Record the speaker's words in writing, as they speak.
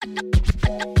All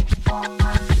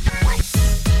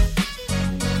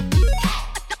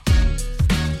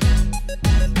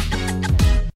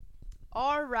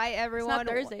right, everyone. It's not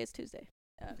Thursday, it's Tuesday.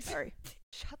 Sorry.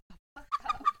 Shut the fuck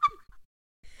up.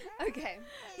 Okay.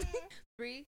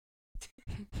 3,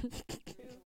 2.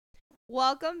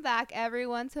 Welcome back,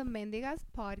 everyone, to Mendigas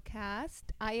Podcast.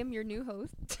 I am your new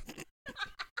host.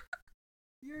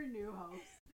 Your new host.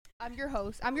 I'm your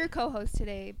host. I'm your co-host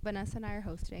today. Vanessa and I are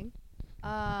hosting.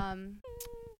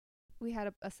 We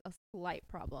had a slight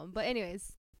problem, but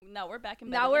anyways, Now we're back in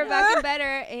bed. now we're back and better,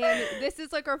 and this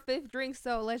is like our 5th drink,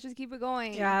 so let's just keep it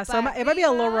going. Yeah, so it might be a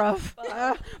little rough.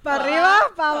 Pa arriba,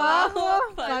 pa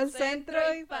abajo, pa centro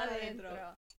y pa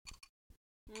adentro.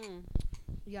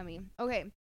 Yummy. Okay,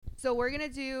 so we're gonna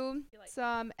do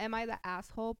some "Am I the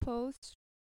Asshole?" posts.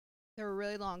 They're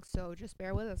really long, so just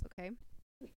bear with us, okay?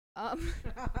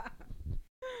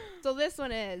 So this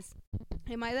one is,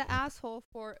 am I the asshole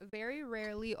for very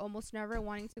rarely, almost never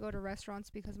wanting to go to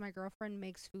restaurants because my girlfriend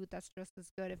makes food that's just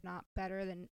as good, if not better,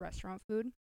 than restaurant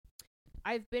food?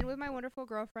 I've been with my wonderful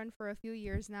girlfriend for a few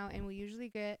years now, and we usually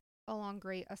get along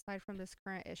great aside from this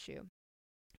current issue.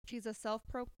 She's a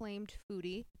self-proclaimed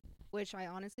foodie, which I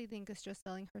honestly think is just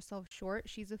selling herself short.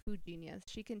 She's a food genius.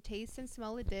 She can taste and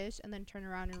smell a dish and then turn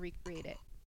around and recreate it,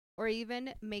 or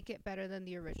even make it better than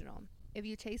the original. If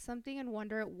you taste something and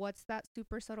wonder what's that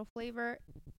super subtle flavor,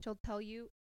 she'll tell you.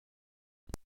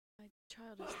 My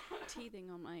child is teething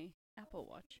on my Apple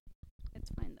Watch.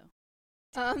 It's fine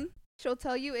though. She'll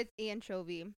tell you it's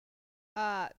anchovy,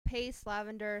 paste,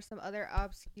 lavender, some other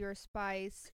obscure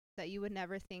spice that you would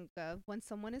never think of. When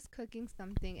someone is cooking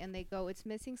something and they go, it's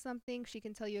missing something, she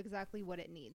can tell you exactly what it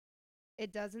needs.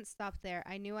 It doesn't stop there.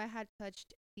 I knew I had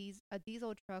touched a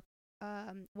diesel truck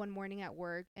one morning at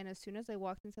work, and as soon as I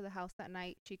walked into the house that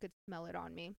night, she could smell it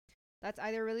on me. That's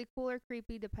either really cool or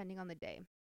creepy depending on the day.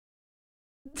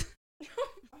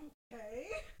 Okay.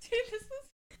 Dude, this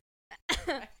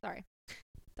is Sorry.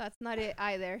 That's not it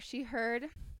either. She heard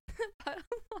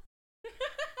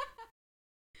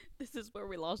This is where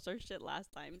we lost our shit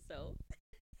last time, so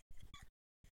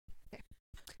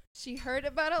she heard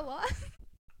about a lot.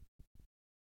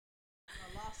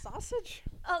 A lost sausage?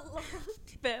 a lost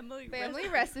family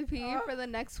recipe for the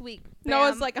next week.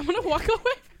 Noah's Bam. like, I'm gonna walk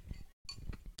away.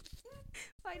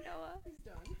 Bye, Noah. He's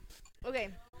done. Okay.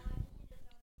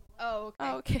 Oh,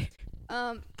 okay.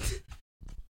 Oh,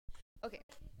 okay. Okay.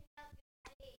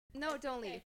 No, don't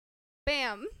leave.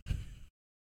 Bam.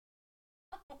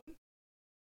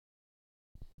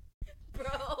 Bro.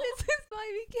 This is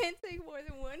why we can't take more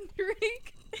than one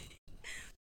drink.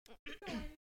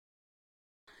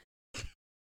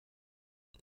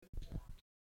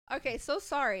 Okay, so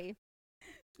sorry.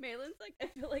 Malin's like, I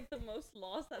feel like the most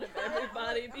lost out of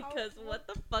everybody because what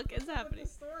the fuck is happening?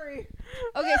 Story.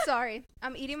 Okay, sorry.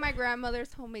 I'm eating my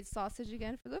grandmother's homemade sausage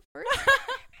again for the first time.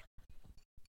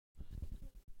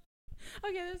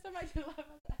 Okay, this time I do laugh at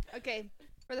that. Okay,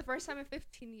 for the first time in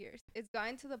 15 years. It's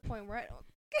gotten to the point where I don't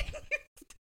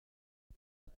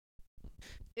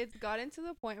It's gotten to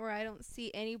the point where I don't see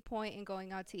any point in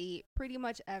going out to eat pretty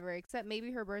much ever, except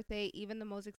maybe her birthday. Even the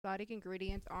most exotic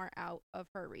ingredients aren't out of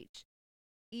her reach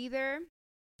either.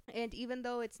 And even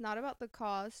though it's not about the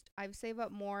cost, I've saved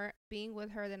up more being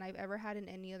with her than I've ever had in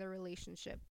any other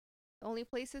relationship. The only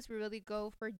places we really go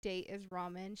for date is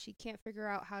ramen. She can't figure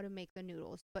out how to make the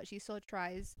noodles, but she still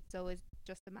tries, so it's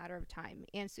just a matter of time.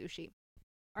 And sushi.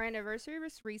 Our anniversary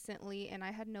was recently, and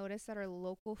I had noticed that our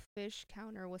local fish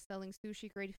counter was selling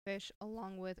sushi-grade fish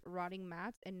along with rotting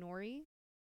mats and nori.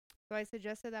 So I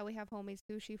suggested that we have homemade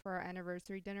sushi for our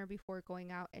anniversary dinner before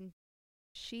going out, and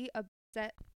she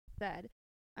upset said,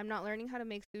 I'm not learning how to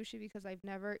make sushi because I've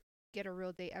never get a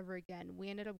real date ever again. We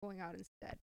ended up going out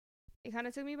instead. It kind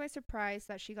of took me by surprise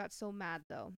that she got so mad,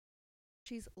 though.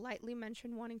 She's lightly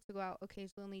mentioned wanting to go out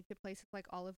occasionally to places like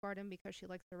Olive Garden because she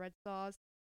likes the red sauce,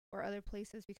 or other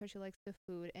places because she likes the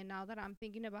food. And now that I'm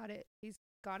thinking about it, she's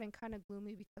gotten kind of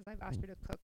gloomy because I've asked her to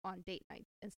cook on date nights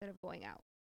instead of going out.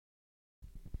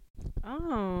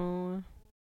 Oh.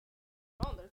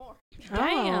 Oh, there's more.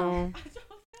 Damn.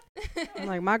 I'm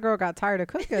like, my girl got tired of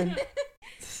cooking.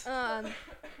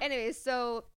 Anyways,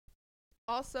 so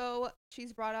also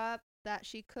she's brought up that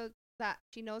she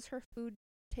knows her food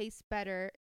tastes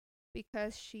better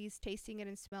because she's tasting it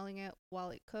and smelling it while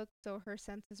it cooks, so her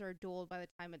senses are dulled by the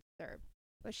time it's served.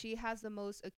 But she has the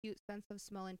most acute sense of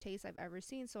smell and taste I've ever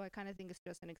seen, so I kind of think it's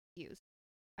just an excuse.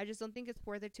 I just don't think it's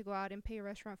worth it to go out and pay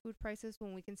restaurant food prices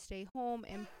when we can stay home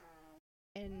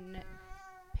and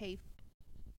pay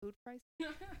food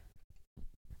prices.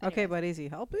 Okay, but is he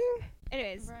helping?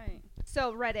 Anyways, Right.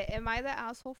 so Reddit, am I the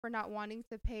asshole for not wanting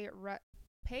to pay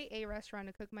pay a restaurant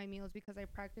to cook my meals because I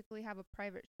practically have a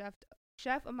private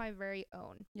chef of my very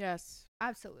own. Yes.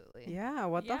 Absolutely. Yeah,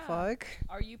 what the Yeah. fuck?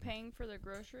 Are you paying for the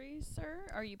groceries, sir?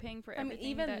 Are you paying for I mean, everything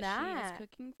even that that. she is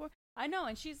cooking for? I know,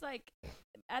 and she's like,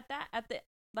 at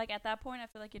that point, I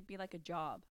feel like it'd be like a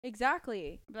job.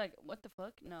 Exactly. I'd be like, what the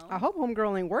fuck? No. I hope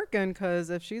homegirl ain't working, because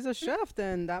if she's a chef,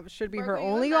 then that should be her Virgo, you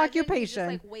only imagine he occupation.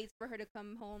 just, like, waits for her to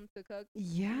come home to cook.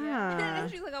 Yeah. And then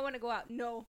she's like, I want to go out.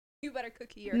 No, you better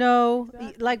cook here. No,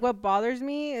 Exactly. like what bothers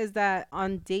me is that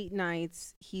on date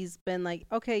nights, he's been like,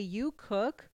 okay, you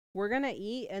cook, we're going to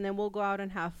eat, and then we'll go out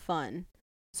and have fun.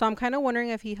 So I'm kind of wondering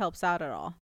if he helps out at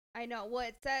all. I know. Well,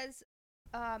 it says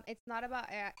it's not about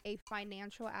a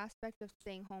financial aspect of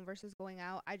staying home versus going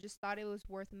out. I just thought it was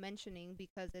worth mentioning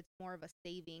because it's more of a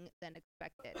saving than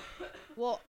expected.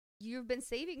 Well, you've been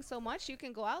saving so much, you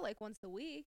can go out like once a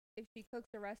week if she cooks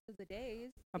the rest of the days. You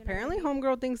know what I Apparently, mean?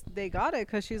 homegirl thinks they got it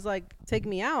because she's like, take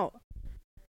me out.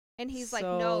 And he's like,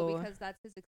 no, So- because that's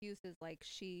his excuse is like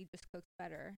she just cooks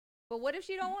better. But what if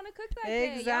she don't want to cook that day?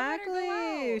 Y'all better go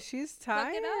Exactly. out. She's Cook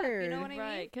it tired. up, you know what I mean?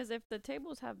 Right, because if the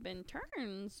tables have been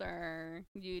turned, sir,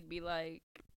 you'd be like,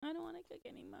 I don't want to cook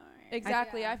anymore.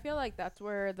 Exactly. Yeah. I feel like that's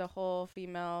where the whole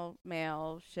female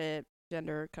male shit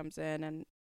gender comes in, and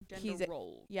Gender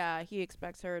role. yeah, he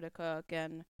expects her to cook,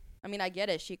 and I mean, I get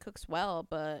it. She cooks well,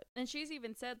 but And she's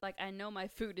even said, like, I know my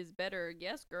food is better.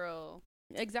 Yes, girl.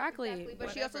 exactly.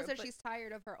 But she also Whatever, said but- she's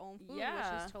tired of her own food, which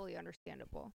Yeah. is totally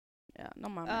understandable. Yeah, no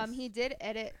mamas. He did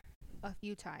edit a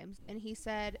few times, and he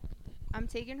said, I'm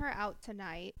taking her out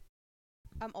tonight.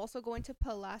 I'm also going to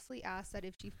politely ask that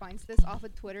if she finds this off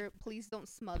of Twitter, please don't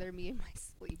smother me in my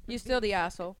sleep. You still the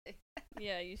asshole.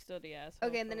 Yeah, you still the asshole.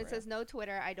 Okay, and then for it real. says, no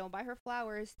Twitter. I don't buy her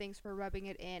flowers. Thanks for rubbing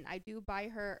it in. I do buy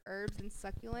her herbs and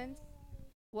succulents.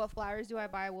 What flowers do I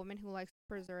buy? A woman who likes to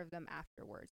preserve them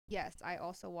afterwards. Yes, I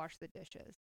also wash the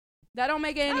dishes. That don't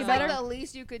make it any That's better. like the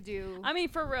least you could do. I mean,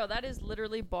 for real, that is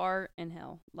literally bar in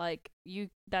hell. Like,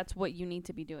 that's what you need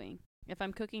to be doing. If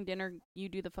I'm cooking dinner, you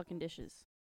do the fucking dishes.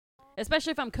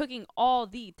 Especially if I'm cooking all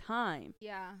the time.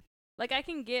 Yeah. Like, I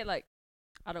can get, like,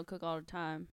 I don't cook all the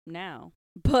time now.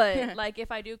 But, like, if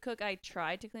I do cook, I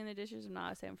try to clean the dishes. If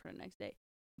not, I save them for the next day.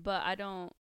 But I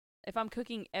don't, if I'm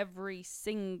cooking every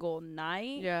single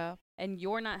night Yeah. and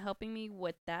you're not helping me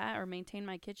with that or maintain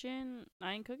my kitchen,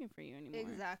 I ain't cooking for you anymore.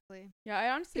 Exactly. Yeah, I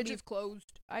honestly Kitchen's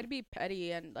closed. I'd be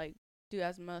petty and like do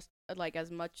as much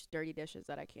dirty dishes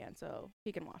that I can so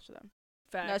he can wash them.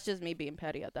 Facts. That's just me being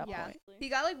petty at that Yeah. point. He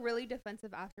got like really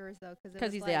defensive afterwards though,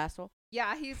 Because he's like, the asshole.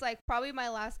 Yeah, he's like probably my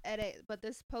last edit, but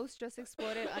this post just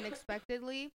exploded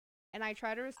unexpectedly, and I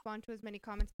try to respond to as many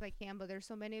comments as I can, but there's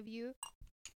so many of you.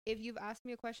 If you've asked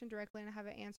me a question directly and I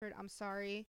haven't answered, I'm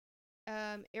sorry.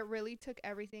 It really took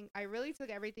everything. I really took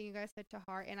everything you guys said to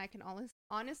heart, and I can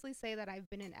honestly say that I've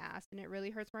been an ass, and it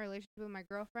really hurts my relationship with my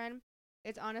girlfriend.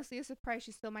 It's honestly a surprise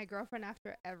she's still my girlfriend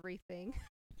after everything.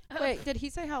 Wait, did he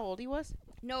say how old he was?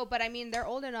 No, but I mean, they're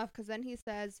old enough because then he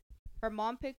says her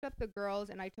mom picked up the girls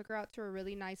and I took her out to a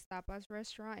really nice tapas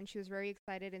restaurant and she was very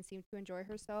excited and seemed to enjoy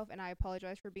herself. And I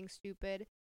apologized for being stupid.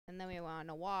 And then we went on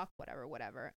a walk,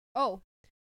 whatever. Oh,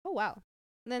 wow.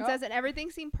 And then Oh. says, and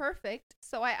everything seemed perfect.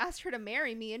 So I asked her to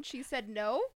marry me and she said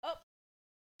no.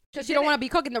 Because she don't want to be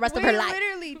cooking the rest of her life.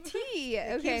 Literally tea.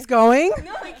 Okay. Keeps going.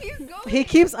 No, he keeps going. He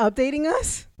keeps updating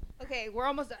us. Okay, we're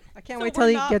almost done. I can't So wait we're till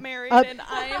he not gets married up. and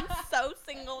I am so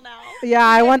single now. Yeah,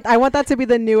 I want that to be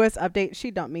the newest update. She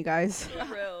dumped me, guys. For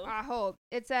real. I hope.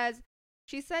 It says,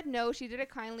 she said no. She did it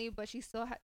kindly, but she still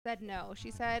said no. She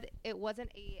said it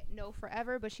wasn't a no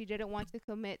forever, but she didn't want to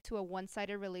commit to a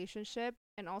one-sided relationship.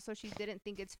 And also, she didn't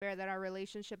think it's fair that our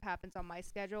relationship happens on my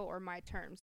schedule or my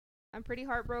terms. I'm pretty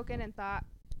heartbroken and thought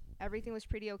everything was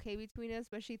pretty okay between us,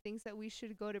 but she thinks that we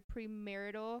should go to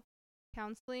premarital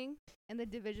counseling and the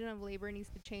division of labor needs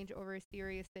to change over a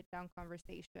serious sit-down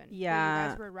conversation. So you Yeah.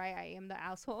 guys were right. I am the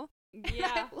asshole.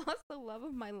 Yeah. I lost the love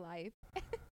of my life.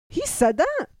 He said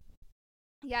that?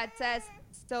 Yeah, it says,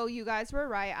 so you guys were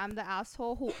right. I'm the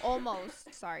asshole who almost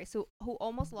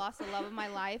lost the love of my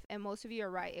life. And most of you are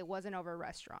right. It wasn't over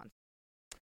restaurants.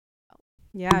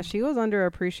 Yeah, she was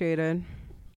underappreciated.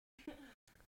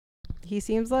 He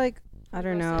seems like, I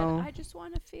don't Girl said, know. I just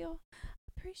want to feel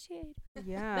appreciated.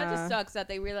 Yeah. That just sucks that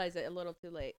they realize it a little too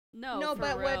late. No, for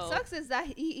but real. what sucks is that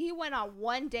he went on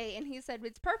one date and he said,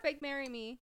 it's perfect, marry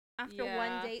me. After Yeah,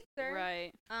 one date, sir.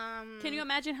 Right. Can Mm. you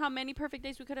imagine how many perfect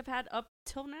days we could have had up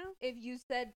till now? If you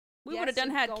said We yes would have done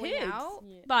to had going kids out,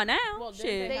 by now. Well, didn't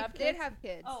Shit. they have did kids? have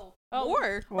kids. Oh. Oh.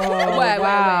 More. Whoa, Wait.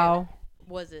 wow.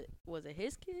 Was it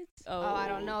his kids? Oh, I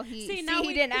don't know. He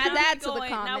we didn't add that to the going,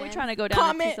 comment. Now we're trying to go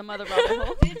down into some other rabbit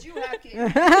hole. Did you have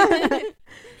kids?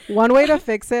 One way to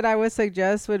fix it, I would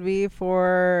suggest, would be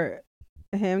for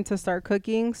him to start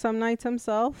cooking some nights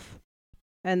himself,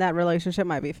 and that relationship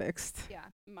might be fixed. Yeah.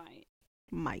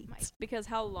 Might. Because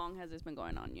how long has this been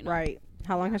going on, you know? Right.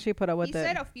 How long has she put up with He it?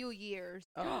 said a few years.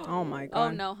 Oh my Oh,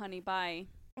 god. no, honey, bye.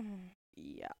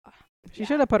 Yeah. She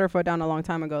should have put her foot down a long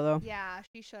time ago, though. Yeah,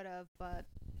 she should have, but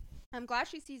I'm glad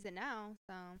she sees it now.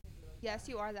 So, yes,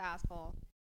 you are the asshole,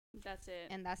 That's it.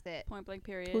 and that's it. Point blank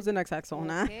period. Who's the next asshole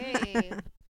now? Okay.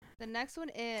 The next one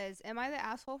is, am I the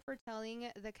asshole for telling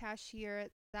the cashier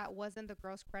that wasn't the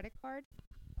girl's credit card?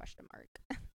 Question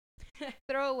mark.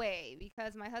 Throw away,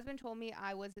 because my husband told me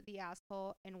I was the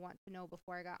asshole and want to know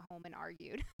before I got home and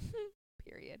argued.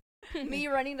 Period. Me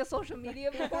running to social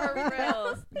media before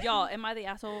real. Y'all, am I the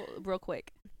asshole? Real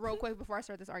quick before I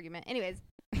start this argument. Anyways,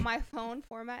 my phone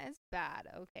format is bad.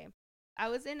 Okay. I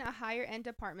was in a higher end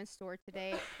department store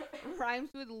today, rhymes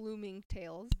with looming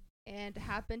tales, and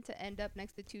happened to end up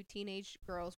next to two teenage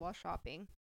girls while shopping.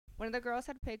 One of the girls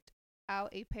had picked out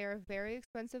a pair of very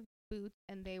expensive boots,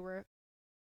 and they were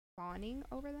fawning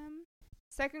over them.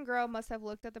 Second girl must have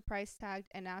looked at the price tag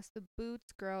and asked the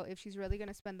boots girl if she's really going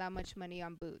to spend that much money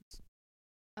on boots.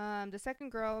 The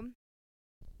second girl...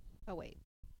 Oh, wait.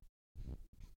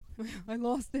 I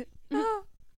lost it.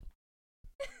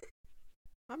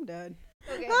 I'm dead.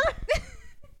 Okay.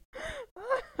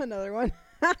 Another one.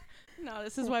 No,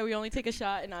 this is why we only take a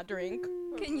shot and not drink.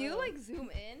 Can you, like, zoom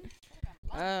in?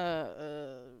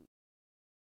 I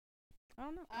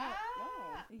don't know.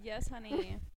 Yes,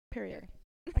 honey. Period.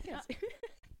 I can't see.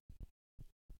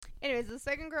 Anyways, the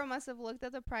second girl must have looked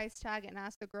at the price tag and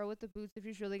asked the girl with the boots if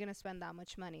she's really going to spend that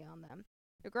much money on them.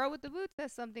 The girl with the boots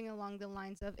says something along the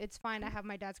lines of, "It's fine, I have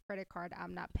my dad's credit card,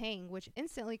 I'm not paying," which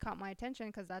instantly caught my attention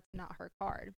because that's not her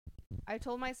card. I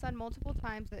told my son multiple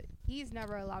times that he's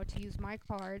never allowed to use my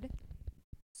card,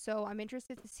 so I'm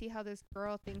interested to see how this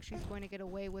girl thinks she's going to get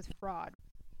away with fraud,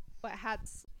 but had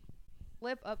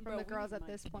slip up from the girls at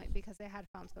this point because they had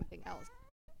found something else.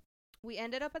 We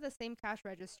ended up at the same cash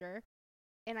register,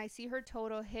 and I see her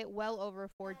total hit well over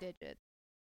 4 digits.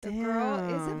 The girl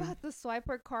is about to swipe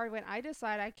her card when I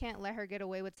decide I can't let her get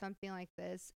away with something like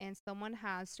this, and someone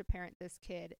has to parent this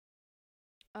kid,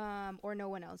 or no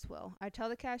one else will. I tell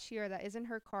the cashier that isn't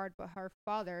her card but her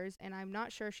father's, and I'm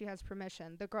not sure she has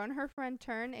permission. The girl and her friend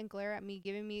turn and glare at me,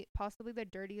 giving me possibly the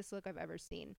dirtiest look I've ever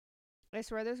seen. I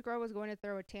swear this girl was going to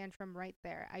throw a tantrum right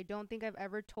there. I don't think I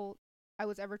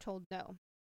was ever told no.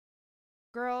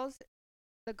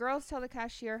 The girls tell the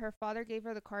cashier her father gave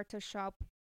her the card to shop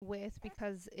with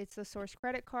because it's a source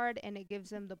credit card and it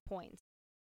gives them the points.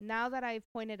 Now that I've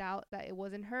pointed out that it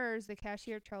wasn't hers, the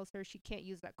cashier tells her she can't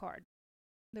use that card.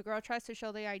 The girl tries to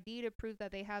show the ID to prove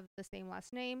that they have the same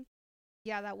last name.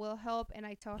 Yeah, that will help, and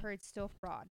I tell her it's still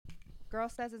fraud. Girl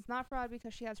says it's not fraud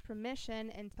because she has permission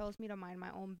and tells me to mind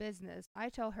my own business. I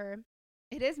tell her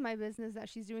it is my business that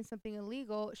she's doing something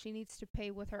illegal. She needs to pay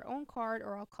with her own card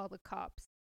or I'll call the cops.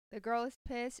 The girl is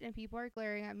pissed and people are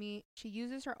glaring at me. She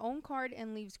uses her own card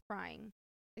and leaves crying.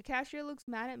 The cashier looks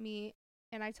mad at me,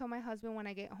 and I tell my husband when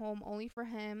I get home, only for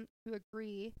him to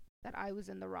agree that I was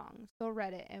in the wrong. So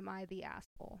Reddit, am I the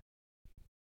asshole?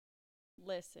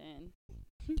 Listen.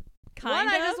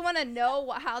 I just want to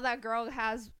know how that girl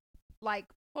has like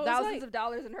thousands of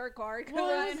dollars in her card. In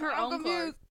her own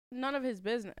card. None of his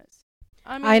business.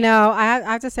 I know. I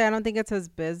have to say, I don't think it's his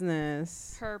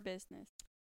business. Her business.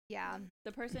 Yeah.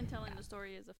 The person telling the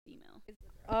story is a female.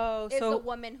 Oh, it's the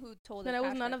woman who told then it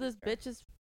was none of this bitch's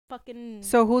fucking.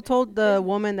 So who told the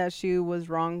woman that she was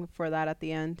wrong for that at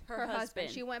the end? Her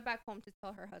husband. She went back home to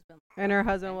tell her husband. And her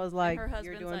husband was like,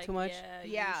 "You're doing like, too much."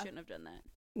 Yeah, you shouldn't have done that.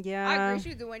 Yeah. I agree. She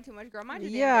was doing too much, girl. Mind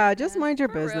your yeah, just mind your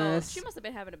For business. real. She must have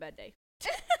been having a bad day.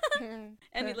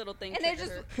 Any little thing. And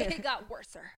it got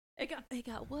worser. It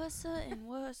got worser and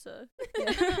worser.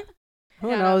 Who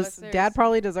knows? Dad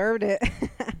probably deserved it.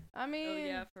 I mean, oh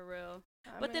yeah, for real.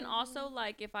 But then also,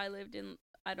 like, if I lived in,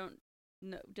 I don't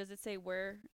know, does it say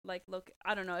where? Like, look,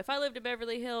 I don't know. If I lived in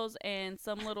Beverly Hills and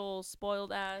some little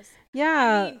spoiled ass.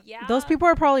 Yeah, I mean, yeah. Those people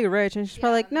are probably rich, and she's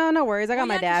probably like, no worries, I got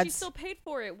my dad's. She still paid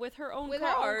for it with her own card.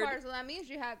 Her own card, so that means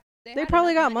they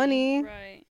probably got money.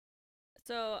 Right.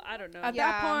 So I don't know. At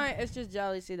that point, it's just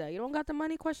jealousy that you don't got the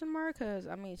money? Because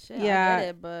I mean, shit, yeah, I get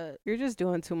it, but you're just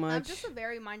doing too much. I'm just a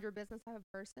very mind your business type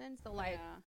of person, so like,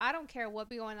 I don't care what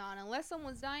be going on unless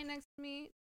someone's dying next to me.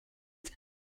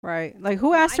 Right? Like,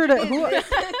 who asked her to? Who?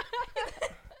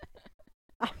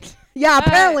 Yeah,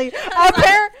 apparently. There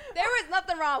was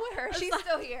nothing wrong with her. She's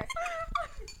still here.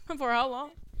 For how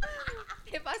long?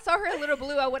 If I saw her a little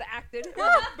blue, I would have acted.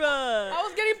 Bruh. I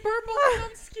was getting purple on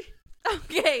some skin.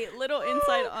 Okay, little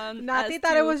insight on. Natty as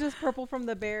thought it to- was just purple from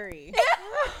the berry.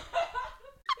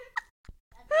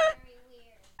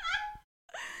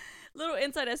 Little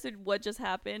insight as to what just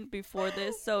happened before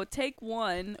this. So take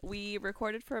one, we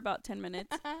recorded for about 10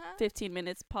 minutes, 15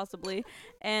 minutes possibly,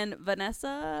 and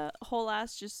Vanessa whole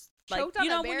ass just like Choked on you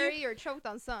know a when you berry or choked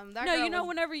on something. That no, girl you know was-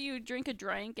 whenever you drink a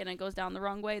drink and it goes down the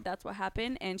wrong way, that's what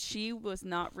happened, and she was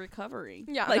not recovering.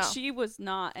 Yeah, like no. she was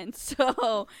not, and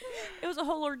so it was a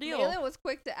whole ordeal. Malin was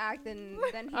quick to act, and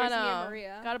then I here's me know. and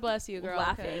Maria. God bless you, girl.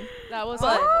 Laughing. 'cause That was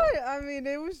But- horrible. I mean,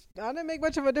 it was. I didn't make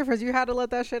much of a difference. You had to let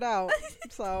that shit out.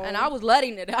 So. And I was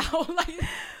letting it out. Like,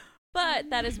 But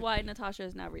that is why Natasha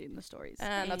is now reading the stories,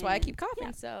 and that's why I keep coughing.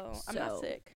 yeah. So I'm not So,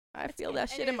 sick. I feel that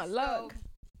shit in my Anyways, lung. so,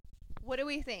 what do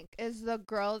we think? Is the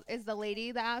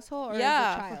lady the asshole or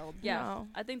Yeah. is the child? Yeah, No.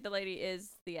 I think the lady is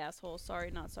the asshole.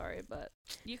 Sorry, not sorry, but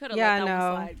you could have Yeah, let that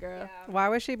no. one slide, girl. Why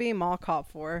was she being mall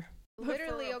cop for?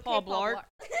 Literally, real, okay, Paul Blart.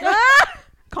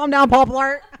 Calm down, Paul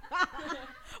Blart.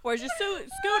 Where's your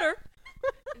scooter?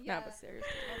 Yeah. No, but seriously.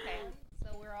 Okay,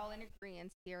 so we're all in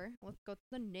agreement here. Let's go to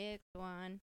the next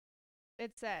one.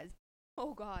 It says,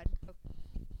 oh God.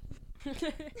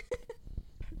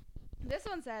 This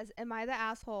one says, am I the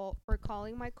asshole for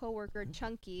calling my coworker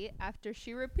Chunky after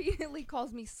she repeatedly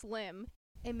calls me Slim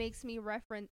and makes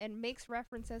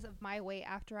references of my weight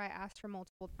after I asked her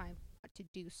multiple times not to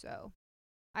do so?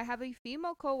 I have a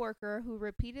female coworker who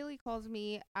repeatedly calls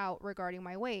me out regarding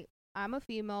my weight. I'm a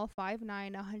female,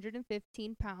 5'9",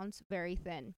 115 pounds, very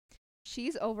thin.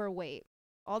 She's overweight.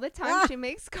 All the time she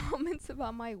makes comments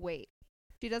about my weight.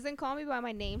 She doesn't call me by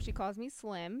my name. She calls me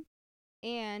Slim.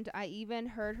 And I even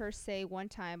heard her say one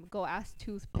time, go ask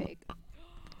Toothpick.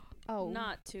 Oh.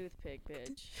 Not toothpick,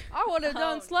 bitch. I would have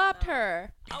done Oh, slapped no.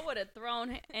 her. I would have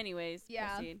thrown. Anyways,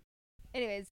 Yeah. proceed.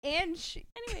 Anyways, and she...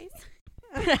 Anyways,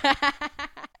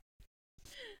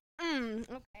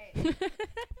 okay.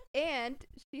 And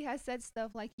she has said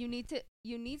stuff like, you need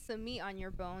some meat on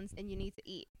your bones and you need to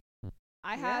eat.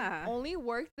 I have Yeah. only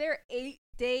worked there 8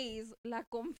 days. La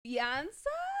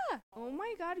confianza. Oh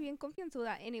my God, bien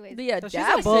confianzuda. Anyways, The So audacity.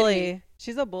 she's a bully.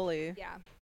 She's a bully. yeah.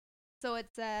 So it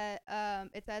says,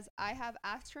 I have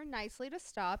asked her nicely to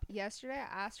stop. Yesterday,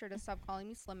 I asked her to stop calling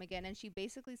me Slim again, and she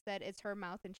basically said it's her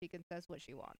mouth and she can say what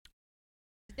she wants.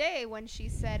 Today, when she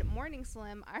said morning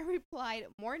Slim, I replied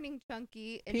morning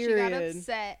Chunky, and she got Period.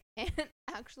 upset and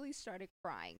actually started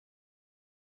crying.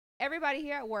 Everybody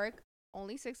here at work,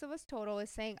 only 6 of us total, is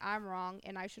saying I'm wrong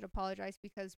and I should apologize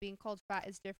because being called fat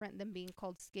is different than being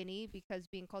called skinny, because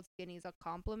being called skinny is a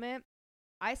compliment.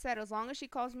 I said, as long as she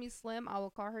calls me Slim, I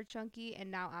will call her Chunky, and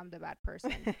now I'm the bad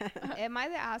person. Am I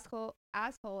the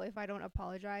asshole if I don't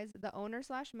apologize? The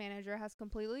owner/manager has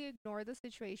completely ignored the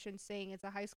situation, saying it's a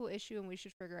high school issue and we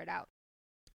should figure it out.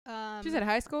 She said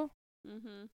high school?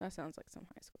 mm-hmm. That sounds like some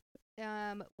high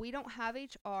school. We don't have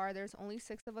HR. There's only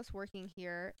 6 of us working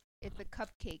here. It's a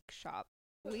cupcake shop.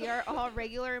 We are all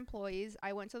regular employees.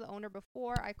 I went to the owner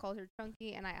before. I called her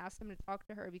Chunky, and I asked him to talk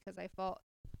to her because I felt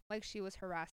like she was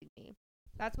harassing me.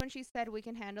 That's when she said we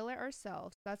can handle it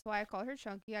ourselves. That's why I called her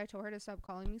Chunky. I told her to stop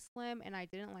calling me Slim, and I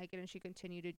didn't like it, and she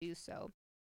continued to do so.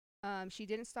 She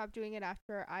didn't stop doing it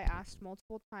after I asked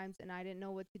multiple times, and I didn't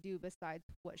know what to do besides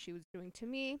what she was doing to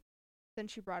me. Then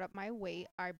she brought up my weight.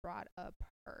 I brought up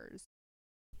hers.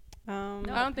 No,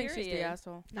 I don't think she's the period.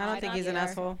 asshole. I don't I think don't he's an either.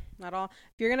 asshole at all.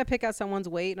 If you're gonna pick at someone's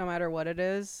weight, no matter what it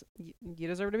is, you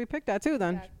deserve to be picked at too.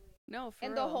 Then. Exactly. No, for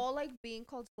And real. the whole like being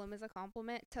called Slim is a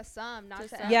compliment to some, not To to,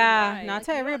 some. everyone. Yeah, Right. not Like,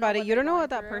 to you don't know everybody. what You don't they're know what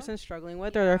going that through. person's struggling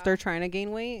with, or if Yeah. they're trying to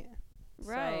gain weight.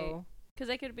 Right. So, Because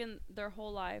they could have been their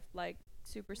whole life like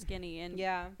super skinny, and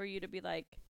yeah. for you to be like,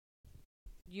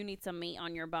 you need some meat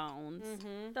on your bones.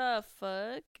 Mm-hmm. The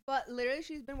fuck? But literally,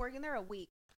 she's been working there a week.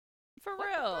 For What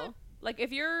the real. Like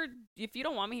if you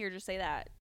don't want me here, just say that.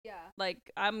 Yeah. Like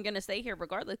I'm gonna stay here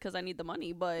regardless because I need the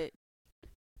money, but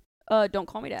don't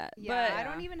call me that. Yeah, But I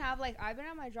don't even have like I've been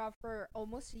at my job for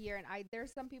almost a year, and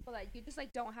there's some people that you just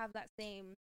like don't have that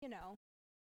same, you know.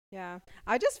 Yeah.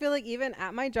 I just feel like even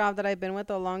at my job that I've been with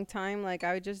a long time, like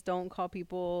I just don't call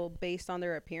people based on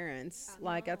their appearance.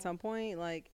 Like at No. some point,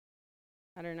 like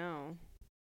I don't know.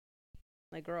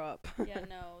 Like grow up. yeah,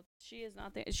 no, she is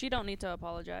not there. She don't need to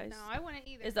apologize. No, I wouldn't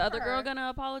either. Is the other girl her. gonna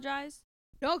apologize?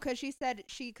 No, because she said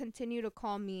she continued to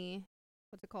call me.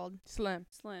 What's it called? Slim.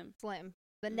 Slim. Slim.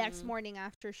 The next Mhm. morning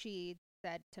after she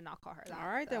said to not call her that. All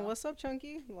right, then so. what's up,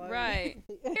 Chunky? Like, Right.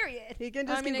 Period. He can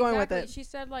just I mean, keep going exactly. with it. She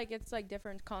said like it's like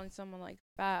different calling someone like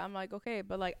fat. I'm like, okay,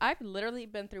 but like I've literally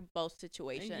been through both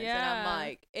situations, and Yeah. I'm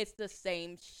like, it's the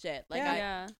same shit. Like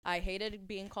Yeah. I hated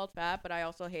being called fat, but I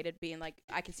also hated being like,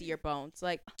 I can see your bones.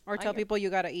 Like, Or I tell get- people you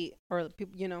gotta eat, or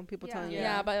people, people Yeah. telling you.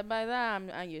 yeah, but by that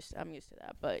I'm used to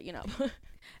that. But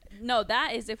No,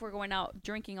 that is if we're going out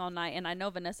drinking all night, and I know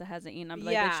Vanessa hasn't eaten. I'm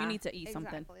like, bitch, Yeah. you need to eat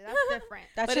something. Exactly. That's different.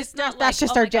 That's But just it's not that's like,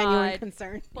 just oh our my genuine God.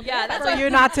 concern. Yeah, that's For what- you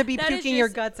not to be that is puking your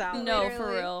just- guts out. No, for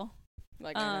Literally. real.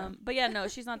 like, I know. But yeah, no,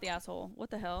 she's not the asshole. What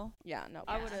the hell? Yeah, no.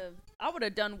 I would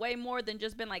have done way more than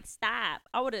just been like, stop.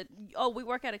 I would have. Oh, we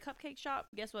work at a cupcake shop.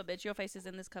 Guess what, bitch? Your face is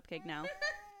in this cupcake now.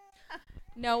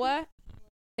 Noah,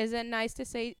 is it nice to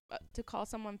say to call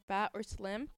someone fat or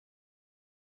slim?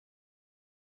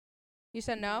 You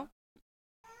said no.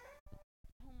 Oh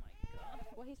my god.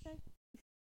 What he said?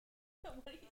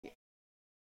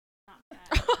 Not bad.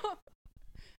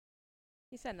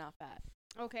 He said not fat.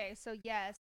 Okay, so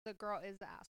yes, the girl is the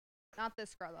ass. Not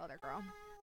this girl, the other girl.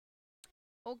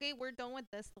 Okay, we're done with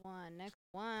this one. Next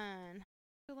one.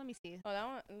 So let me see. Oh, that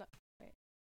one. Wait.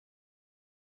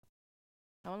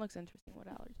 That one looks interesting. What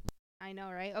allergy? I know,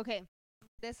 right? Okay.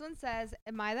 This one says,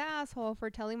 "Am I the asshole for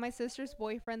telling my sister's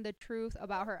boyfriend the truth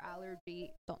about her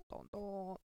allergy?" Dun, dun,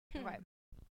 dun. Okay.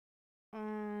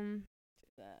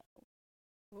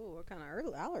 Ooh, what kind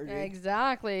of allergy?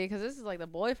 Exactly, because this is like the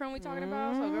boyfriend we talking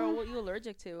about. So, girl, what you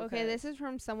allergic to? Okay, this is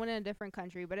from someone in a different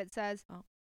country, but it says, Oh.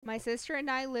 "My sister and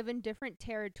I live in different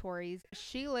territories.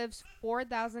 She lives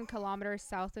 4,000 kilometers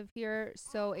south of here,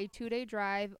 so a 2-day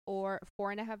drive or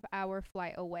 4.5-hour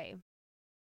flight away.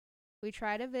 We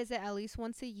try to visit at least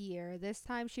once a year. This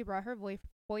time she brought her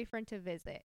boyfriend to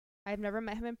visit. I've never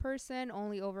met him in person,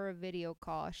 only over a video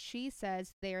call. She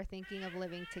says they are thinking of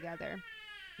living together.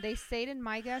 They stayed in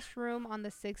my guest room on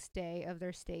the 6th day of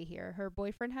their stay here. Her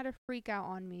boyfriend had a freak out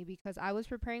on me because I was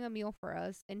preparing a meal for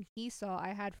us, and he saw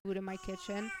I had food in my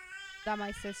kitchen that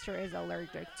my sister is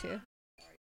allergic to."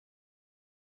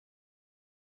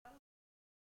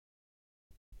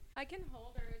 I can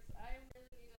hold her. I really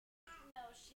need to.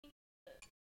 No, she needs to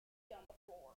be on the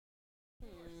floor.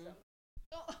 I'm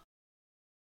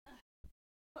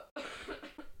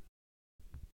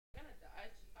gonna die.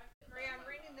 Maria, I'm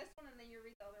reading this one and then you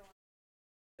read the other one.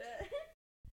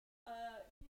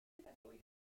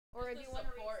 Or if you want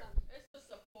to read some. It's the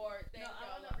support. Thank No, I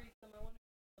y'all. want to read some.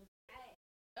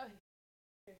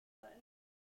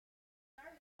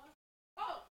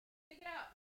 Oh, take it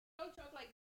out. Don't choke like.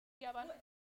 Yeah, but.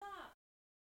 Stop.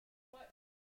 What?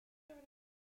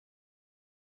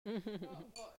 You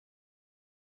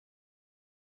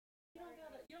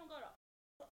don't gotta.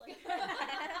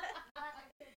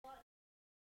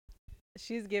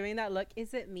 She's giving that look.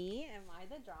 Is it me? Am I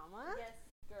the drama? Yes,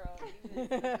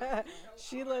 girl.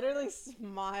 She literally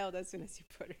smiled as soon as you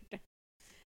put her down.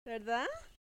 ¿Verdad?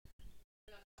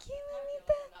 ¿Quién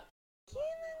mamita?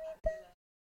 ¿Quién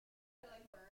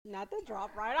mamita? Not the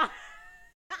drop right on.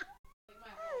 My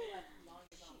whole left lung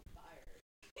is on fire.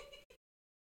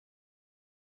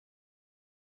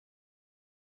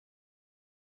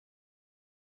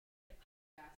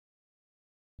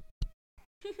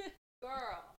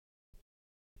 Girl.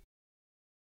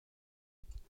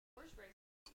 Where's Grace?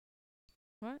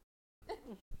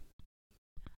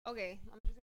 Okay, I'm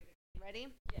just ready.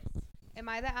 Yes. Am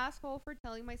I the asshole for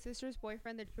telling my sister's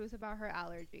boyfriend the truth about her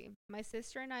allergy? My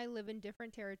sister and I live in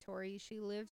different territories. She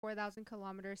lives 4,000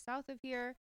 kilometers south of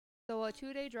here, so a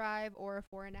 2-day drive or a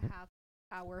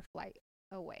 4.5-hour flight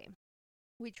away.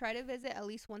 We try to visit at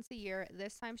least once a year.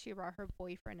 This time she brought her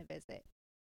boyfriend to visit.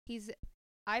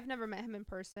 I've never met him in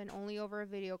person, only over a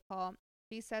video call.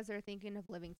 She says they're thinking of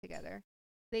living together.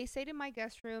 They stayed in my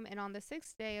guest room, and on the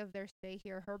 6th day of their stay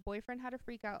here, her boyfriend had a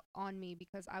freak out on me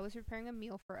because I was preparing a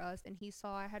meal for us, and he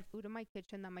saw I had food in my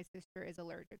kitchen that my sister is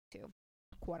allergic to,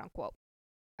 quote unquote.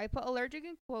 I put allergic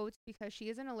in quotes because she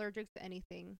isn't allergic to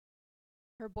anything.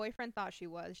 Her boyfriend thought she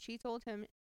was. She told him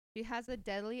she has a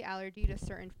deadly allergy to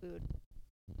certain food.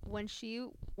 When she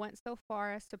went so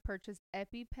far as to purchase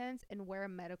EpiPens and wear a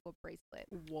medical bracelet.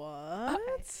 What?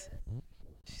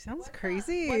 She sounds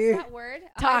crazy. What's that word?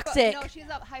 Toxic. No, she's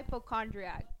a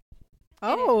hypochondriac.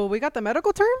 Oh, we got the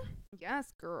medical term?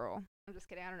 Yes, girl. I'm just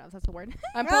kidding. I don't know if that's the word.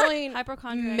 I'm pulling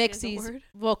Hypochondriac is a Mixie's word.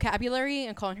 vocabulary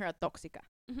and calling her a toxica.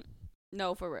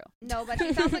 No, for real. No, but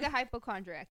she sounds like a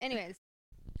hypochondriac. Anyways,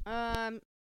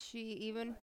 she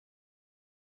even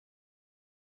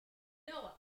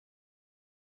Noah,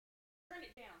 turn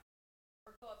it down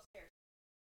or go upstairs.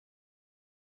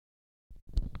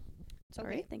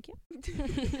 Sorry, Okay. thank you.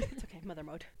 It's okay, mother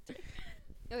mode.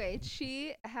 Okay,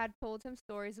 she had told him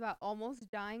stories about almost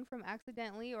dying from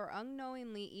accidentally or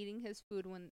unknowingly eating his food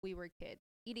when we were kids.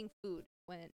 eating food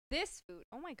when this food.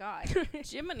 Oh my god.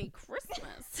 Jiminy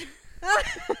Christmas.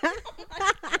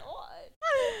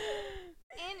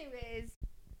 Anyways,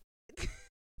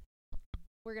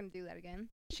 we're gonna do that again.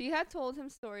 She had told him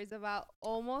stories about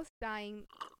almost dying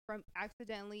from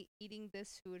accidentally eating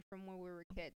this food from when we were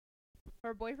kids.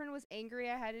 Her boyfriend was angry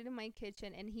I had it in my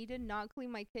kitchen, and he did not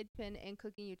clean my kitchen and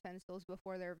cooking utensils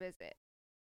before their visit,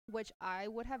 which I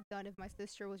would have done if my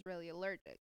sister was really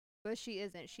allergic. But she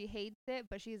isn't. She hates it,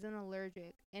 but she isn't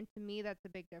allergic, and to me, that's a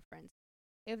big difference.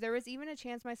 If there was even a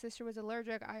chance my sister was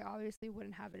allergic, I obviously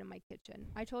wouldn't have it in my kitchen.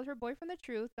 I told her boyfriend the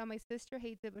truth, that my sister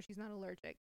hates it, but she's not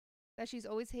allergic. That she's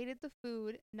always hated the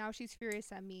food. Now she's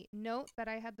furious at me. Note that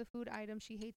I had the food item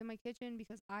she hates in my kitchen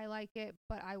because I like it,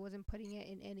 but I wasn't putting it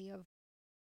in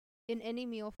any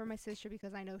meal for my sister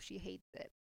because I know she hates it.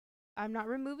 I'm not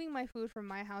removing my food from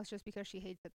my house just because she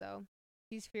hates it, though.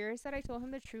 She's furious that I told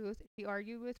him the truth. She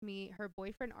argued with me. Her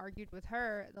boyfriend argued with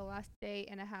her. The last day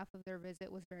and a half of their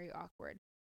visit was very awkward.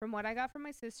 From what I got from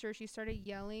my sister, she started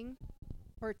yelling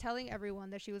or telling everyone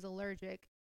that she was allergic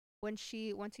when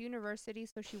she went to university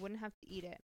so she wouldn't have to eat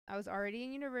it. I was already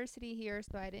in university here,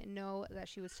 so I didn't know that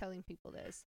she was telling people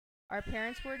this. Our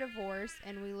parents were divorced,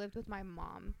 and we lived with my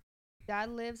mom. Dad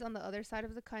lives on the other side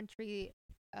of the country,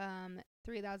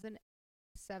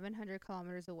 3,700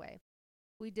 kilometers away.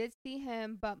 We did see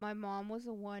him, but my mom was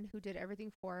the one who did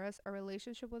everything for us. Our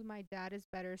relationship with my dad is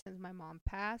better since my mom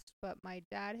passed, but my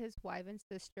dad, his wife, and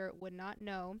sister would not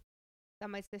know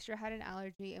that my sister had an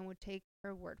allergy and would take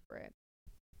her word for it.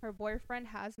 Her boyfriend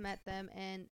has met them,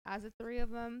 and as the three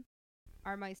of them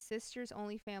are my sister's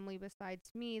only family besides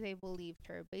me, they believed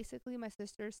her. Basically, my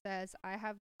sister says I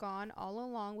have gone all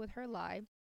along with her lie.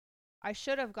 I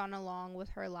should have gone along with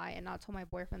her lie and not told my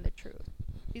boyfriend the truth.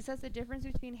 She says the difference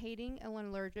between hating and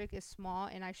allergic is small,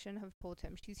 and I shouldn't have told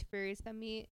him. She's furious at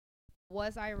me.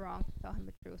 Was I wrong to tell him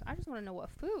the truth? I just want to know what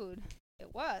food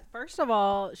it was. First of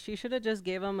all, she should have just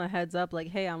gave him a heads up, like,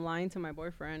 hey, I'm lying to my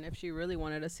boyfriend, if she really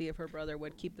wanted to see if her brother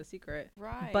would keep the secret.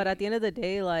 Right. But at the end of the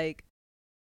day, like,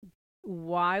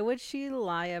 why would she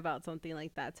lie about something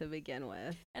like that to begin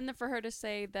with? And then for her to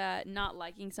say that not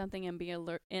liking something and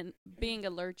being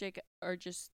allergic are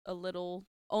just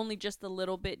only just a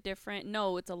little bit different.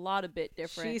 No, it's a lot of bit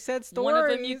different. She said stories. One of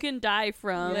them you can die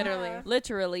from, Literally.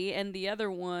 literally, and the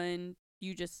other one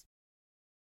you just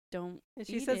don't. And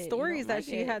she eat said it. You stories don't that like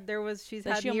she it. had. She's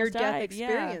That had she almost near-death died, yeah.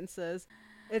 experiences.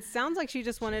 It sounds like she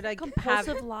just wanted to have.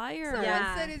 Compulsive liar. Someone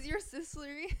Yeah. said, "Is your sister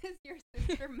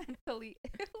mentally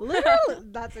ill?"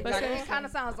 Literally, that's But exactly. it kind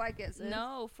of sounds like it. Sis.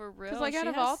 No, for real. Because, like, out She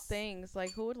of all has- things,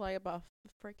 like, who would lie about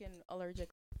freaking allergic?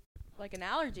 Like, an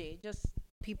allergy. Just,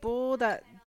 people that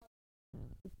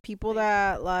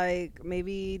like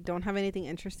maybe don't have anything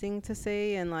interesting to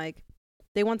say and like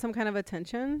they want some kind of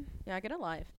attention. yeah, get a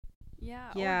life.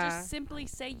 Yeah, or Yeah. just simply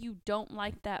say you don't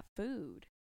like that food.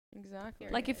 Exactly.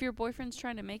 Like if your boyfriend's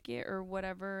trying to make it or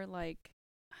whatever, like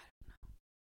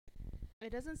It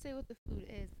doesn't say what the food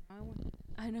is.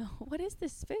 I know. What is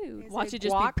this food? Is Watch it it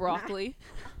just guac? be broccoli.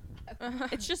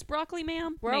 It's just broccoli,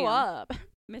 ma'am. grow Ma'am. up.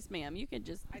 Miss Ma'am. You can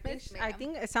just I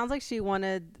think it sounds like she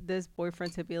wanted this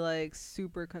boyfriend to be like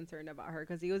super concerned about her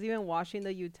because he was even washing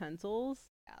the utensils.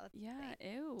 Yeah,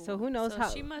 ew. So who knows how?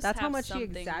 she must That's how have much she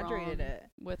something exaggerated wrong it.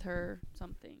 with her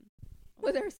something.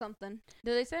 With her something.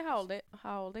 Did they say how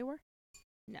old they were?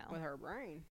 No. With her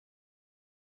brain.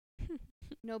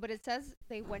 No, but it says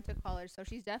they went to college, so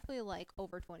she's definitely like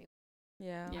over 20.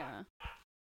 Yeah. Yeah.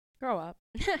 Grow up.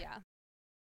 Yeah.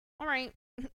 All right.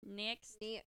 Next.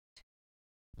 Yeah.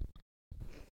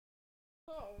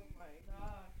 Oh my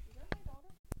gosh.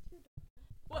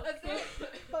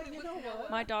 But you know what?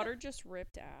 My daughter just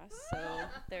ripped ass, so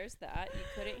there's that. You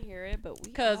couldn't hear it, but we.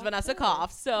 Because all Vanessa could.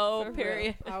 coughs, so For real.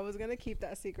 period. I was gonna keep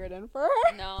that secret in for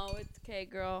her. No, it's okay,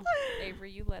 girl.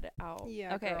 Avery, you let it out.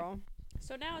 Yeah, Okay. girl.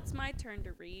 So now it's my turn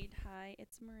to read. Hi,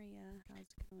 it's Maria. How's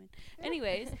it going?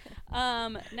 Anyways,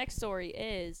 next story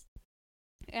is,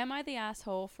 am I the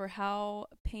asshole for how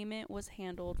payment was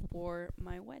handled for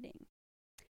my wedding?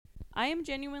 I am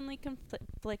genuinely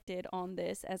conflicted on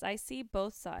this as I see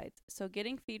both sides, so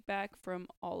getting feedback from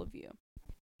all of you.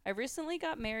 I recently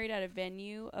got married at a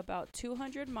venue about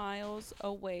 200 miles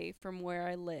away from where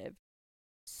I live.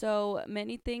 So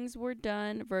many things were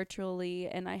done virtually,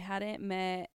 and I hadn't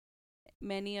met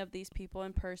many of these people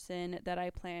in person that I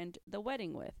planned the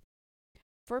wedding with.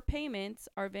 For payments,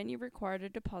 our venue required a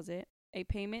deposit, a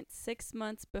payment 6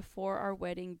 months before our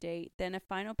wedding date, then a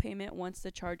final payment once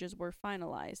the charges were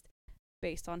finalized,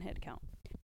 based on headcount.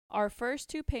 Our first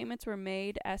 2 payments were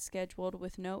made as scheduled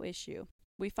with no issue.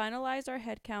 We finalized our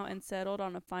headcount and settled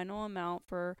on a final amount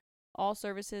for all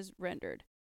services rendered.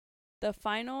 The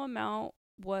final amount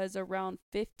was around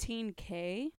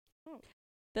 $15K. Oh.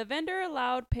 The vendor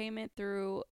allowed payment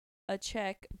through a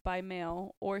check by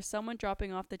mail or someone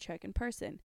dropping off the check in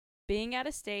person. Being out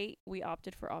of state, we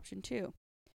opted for option 2.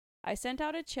 I sent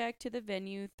out a check to the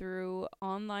venue through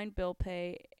online bill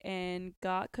pay and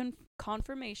got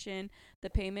confirmation the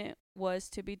payment was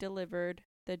to be delivered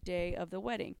the day of the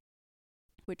wedding,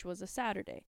 which was a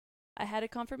Saturday. I had a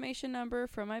confirmation number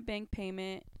from my bank.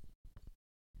 Payment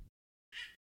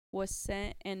was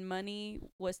sent and money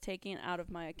was taken out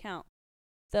of my account.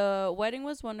 The wedding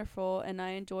was wonderful and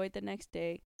I enjoyed the next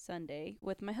day, Sunday,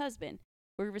 with my husband.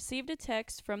 We received a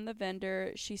text from the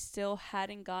vendor. She still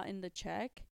hadn't gotten the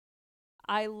check.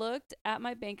 I looked at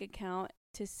my bank account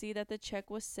to see that the check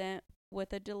was sent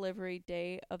with a delivery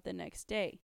day of the next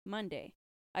day, Monday.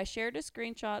 I shared a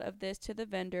screenshot of this to the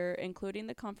vendor, including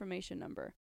the confirmation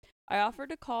number. I offered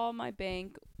to call my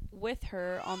bank with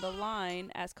her on the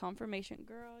line as confirmation.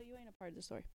 Girl, you ain't a part of the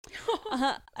story.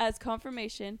 As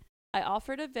confirmation, I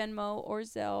offered a Venmo or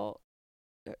Zelle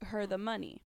her the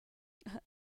money.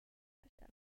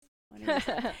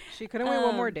 She couldn't wait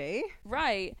one more day?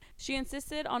 Right. She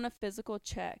insisted on a physical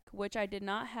check, which I did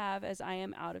not have as I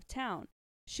am out of town.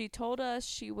 She told us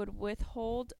she would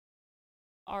withhold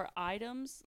our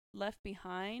items left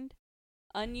behind,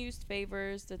 unused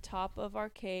favors, the top of our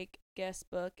cake, guest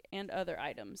book, and other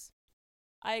items.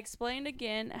 I explained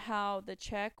again how the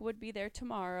check would be there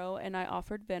tomorrow, and I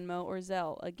offered Venmo or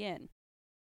Zelle again.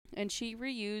 And she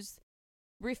refused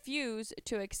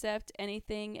to accept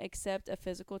anything except a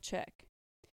physical check.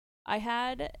 I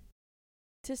had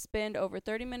to spend over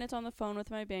 30 minutes on the phone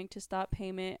with my bank to stop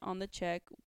payment on the check,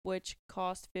 which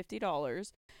cost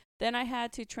 $50. Then I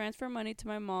had to transfer money to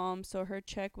my mom so her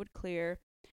check would clear.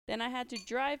 Then I had to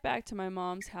drive back to my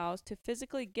mom's house to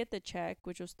physically get the check,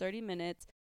 which was 30 minutes,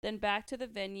 then back to the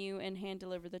venue and hand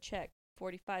deliver the check,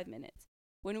 45 minutes.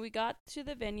 When we got to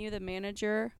the venue, the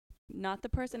manager, not the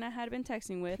person I had been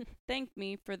texting with, thanked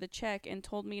me for the check and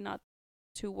told me not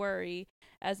to worry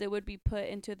as it would be put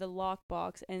into the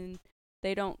lockbox and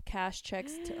they don't cash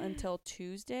checks until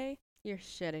Tuesday. You're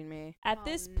shitting me. At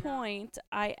this point,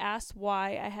 I asked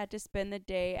why I had to spend the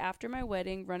day after my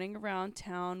wedding running around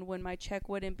town when my check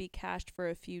wouldn't be cashed for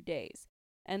a few days,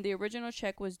 and the original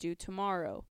check was due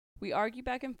tomorrow. We argued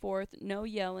back and forth, no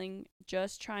yelling,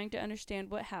 just trying to understand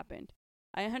what happened.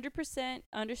 I 100%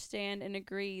 understand and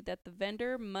agree that the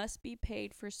vendor must be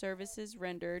paid for services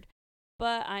rendered,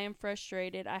 but I am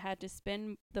frustrated I had to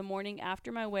spend the morning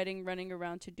after my wedding running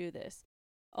around to do this,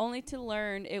 only to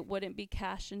learn it wouldn't be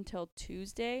cashed until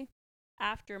Tuesday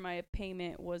after my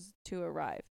payment was to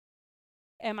arrive.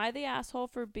 Am I the asshole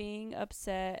for being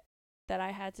upset that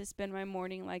I had to spend my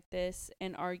morning like this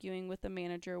and arguing with the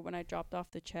manager when I dropped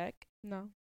off the check? No.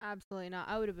 Absolutely not.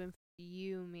 I would have been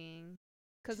fuming.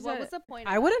 Because She what said- was the point?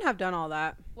 Of I that? wouldn't have done all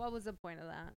that. What was the point of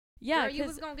that? Yeah, Girl, you 'cause-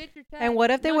 was gonna get your check. And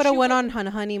what if they No, would have she went would- on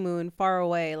honeymoon far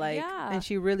away, like, Yeah. and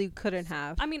she really couldn't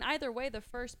have? I mean, either way, the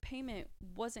first payment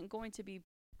wasn't going to be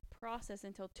processed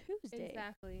until Tuesday.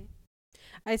 Exactly.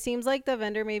 It seems like the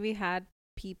vendor maybe had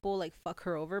people like fuck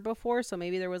her over before, so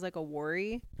maybe there was like a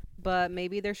worry, but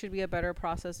maybe there should be a better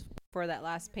process for that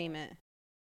last payment.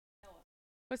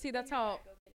 But see, that's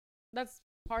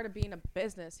part of being a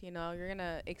business, you know. You're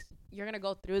gonna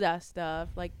go through that stuff,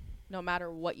 like, no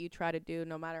matter what you try to do,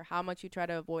 no matter how much you try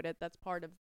to avoid it. That's part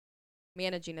of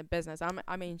managing a business. I'm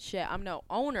no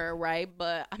owner, right?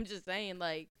 But I'm just saying,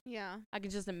 like, Yeah. I can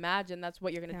just imagine that's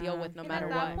what you're gonna deal Yeah. with no And matter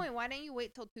at what. that point, why didn't you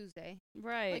wait till Tuesday?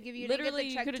 Right. Like, if you Literally, didn't get the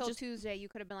you check could have till just Tuesday, you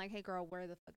could have been like, "Hey, girl, where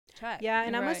the fuck is the check?" Yeah,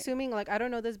 and I'm Right. assuming, like, I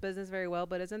don't know this business very well,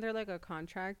 but isn't there like a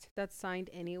contract that's signed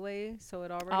anyway? So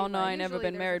it already. I don't know. I like, never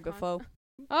usually been there's a married con- before.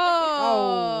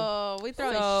 Oh, we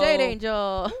throwing So- shade,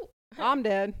 Angel. I'm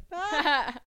dead.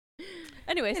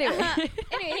 Anyways,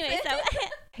 Anyway, so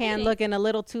Hand looking a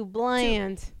little too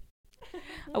bland.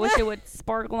 I wish it would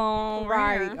sparkle on.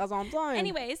 Right, that's what I'm saying.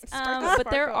 Anyways, Sparkle, but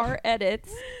there sparkle. are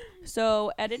edits.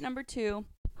 So, edit number 2.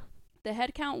 The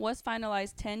head count was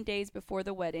finalized 10 days before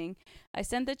the wedding. I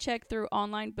sent the check through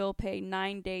online bill pay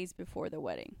 9 days before the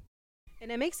wedding.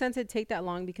 And it makes sense it'd take that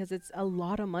long because it's a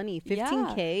lot of money.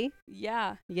 15K.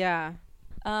 Yeah. Yeah.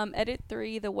 Edit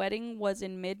 3. The wedding was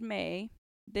in mid-May.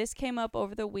 This came up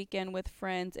over the weekend with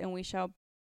friends, and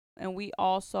we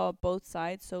all saw both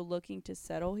sides, so looking to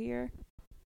settle here.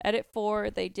 Edit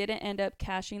 4. They didn't end up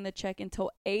cashing the check until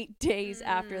 8 days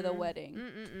after the wedding.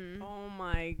 Oh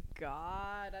my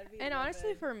god. And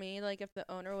honestly, for me, like, if the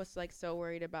owner was like so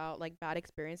worried about like bad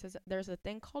experiences, there's a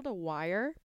thing called a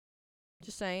wire.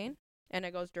 Just saying, and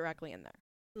it goes directly in there.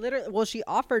 literally, well, she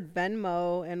offered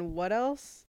Venmo and what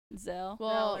else? Zelle.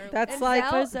 Well, Zelle or- That's and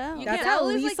like What's Zelle? you that's can't- at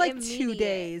Zelle is, least like, like 2 immediate.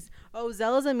 days. Oh,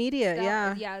 Zelle is immediate. Zelle-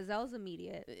 Yeah. Yeah, Zelle's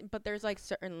immediate. but there's like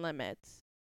certain limits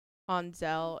on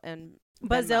Zelle and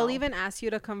But they'll Venmo. even ask you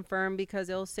to confirm because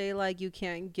they'll say like you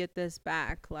can't get this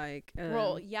back. Like,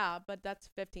 Well, yeah, but that's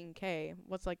 15K.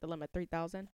 What's like the limit?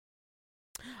 3,000.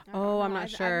 I don't Oh, know. I'm not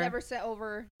sure. I've never set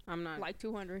over I'm not. like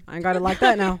 200. I ain't got it like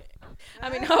that now. I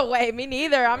mean, no way, me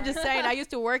neither. I'm just saying. I used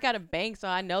to work at a bank, so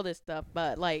I know this stuff.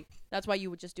 But like, that's why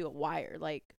you would just do a wire.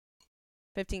 Like,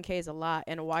 15K is a lot,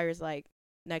 and a wire is like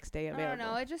next day I available.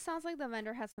 don't know. It just sounds like the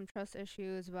vendor has some trust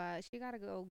issues, but she gotta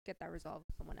go get that resolved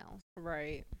with someone else.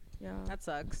 Right. Yeah. That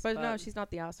sucks. But no, she's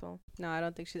not the asshole. No, I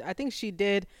don't think she. I think she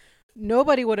did.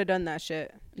 Nobody would have done that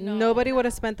shit. No. Nobody would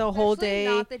have spent the whole Especially day.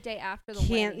 Not the day after the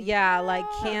Can't. wedding. Yeah, like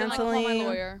No. Then, like, call my canceling.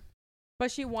 lawyer. But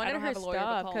she wanted don't her have a lawyer, but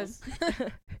stuff call because.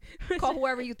 Call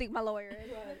whoever you think my lawyer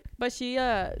is. But she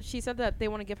said that they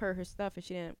want to give her her stuff if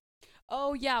she didn't.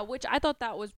 Oh yeah, which I thought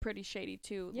that was pretty shady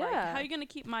too. Like, Yeah. how you gonna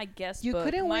keep my guest You book,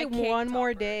 couldn't my wait cake one more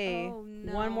topper? day. Oh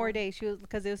no. One more day. She was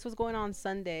because this was going on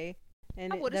Sunday,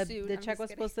 and I would've the sued. the I'm check was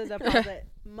just kidding. supposed to deposit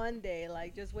Monday.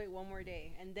 Like, just wait one more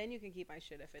day, and then you can keep my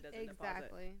shit if it doesn't deposit.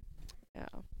 Exactly. Yeah.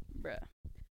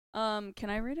 Bruh. Can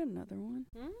I read another one?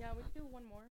 Yeah, we can do one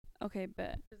more. Okay,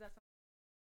 bet.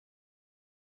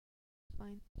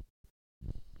 Fine.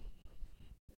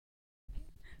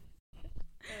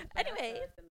 Anyways.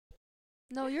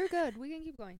 No, you're good. We can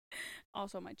keep going.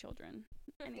 Also my children.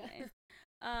 Anyways.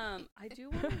 I do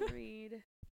want to read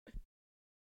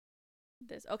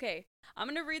this. Okay, I'm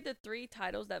gonna read the 3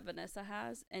 titles that Vanessa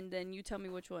has, and then you tell me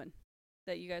which one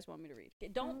that you guys want me to read.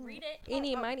 Okay, don't read it.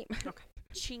 Eeny, miny.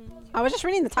 Ching. I was just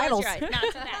reading the Close titles. your eyes. Not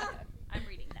too bad. I'm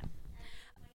reading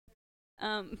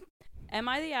them. Am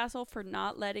I the asshole for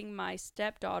not letting my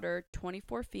stepdaughter,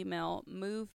 24 female,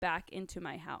 move back into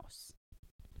my house?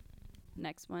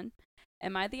 Next one.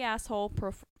 Am I the asshole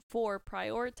for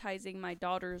prioritizing my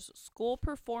daughter's school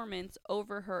performance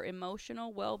over her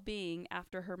emotional well-being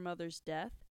after her mother's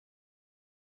death?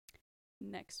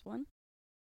 Next one.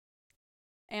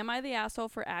 Am I the asshole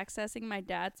for accessing my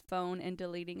dad's phone and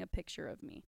deleting a picture of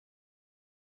me?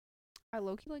 I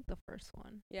low-key like the first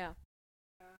one. Yeah.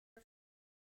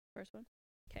 First one?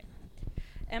 Okay.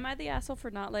 Am I the asshole for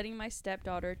not letting my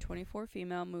stepdaughter, 24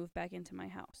 female, move back into my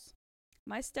house?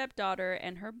 My stepdaughter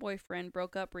and her boyfriend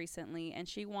broke up recently, and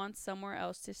she wants somewhere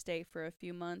else to stay for a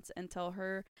few months until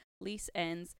her lease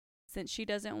ends, since she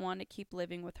doesn't want to keep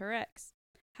living with her ex.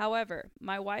 However,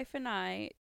 my wife and I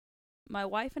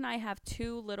have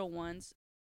 2 little ones,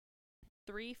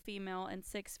 3 female and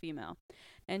 6 female,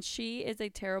 and she is a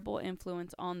terrible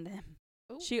influence on them.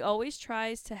 Ooh. She always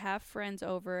tries to have friends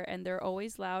over, and they're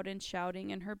always loud and shouting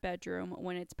in her bedroom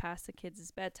when it's past the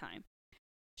kids' bedtime.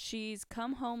 She's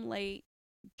come home late,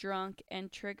 drunk,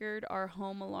 and triggered our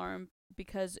home alarm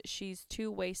because she's too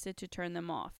wasted to turn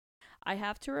them off. I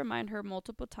have to remind her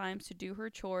multiple times to do her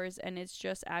chores, and it's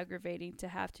just aggravating to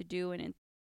have to do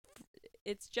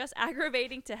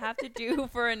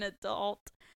for an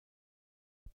adult.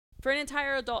 For an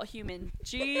entire adult human.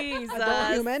 Jesus.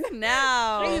 Adult human?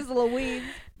 Now. Jeez Louise.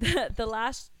 The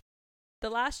last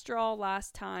straw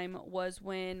last time was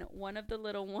when one of the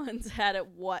little ones had a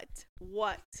what?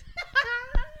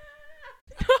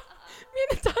 Me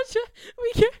and Natasha,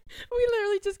 we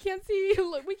literally just can't see.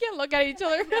 Look, we can't look at each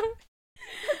other.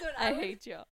 I hate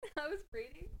y'all. I was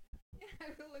reading. I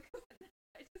would look up and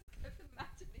I just kept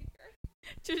imagining her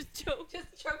Just joke. just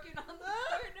choking on the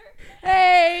corner.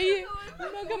 Hey, Oh,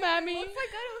 don't come at me. Once I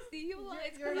don't see you,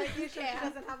 it's like you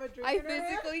can't. have a drink. I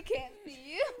physically can't see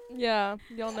you. Yeah,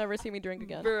 you'll never see me drink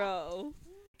again. Bro.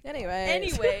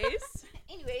 Anyways.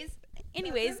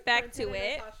 Anyways, back to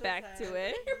it.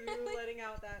 You letting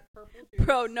out that purple juice.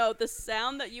 Bro, no, the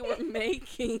sound that you were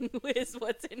making is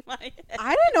what's in my head.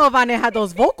 I didn't know Vanya had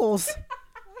those vocals.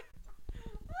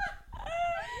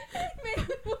 Man,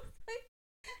 was like,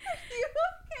 you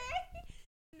okay?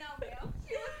 No, ma'am.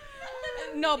 She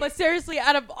was No, but seriously,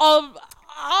 out of all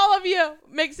of you,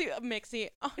 Mixie.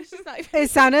 Oh, she's not. It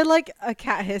sounded like a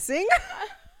cat hissing.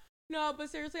 No, but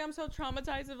seriously, I'm so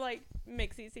traumatized of like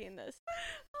Mixie seeing this,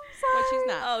 but she's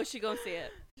not. Oh, she gonna see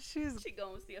it. She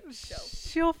gonna see it for sure.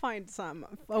 she'll find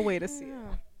a way to see it.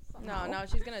 No,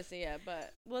 she's gonna see it,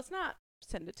 but let's not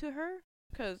send it to her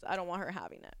because I don't want her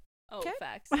having it. Oh, Okay.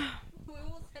 facts. we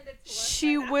will send it to us.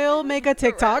 She will make a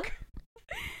TikTok.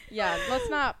 Yeah, let's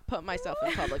not put myself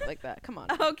in public like that. Come on.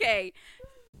 Okay,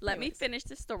 let me Anyways. finish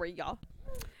the story, y'all.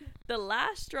 The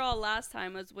last straw last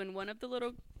time was when one of the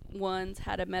little ones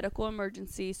had a medical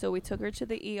emergency, so we took her to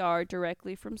the ER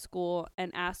directly from school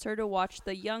and asked her to watch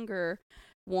the younger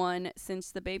one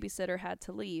since the babysitter had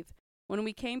to leave. When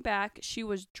we came back, she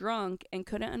was drunk and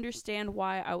couldn't understand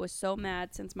why I was so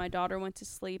mad since my daughter went to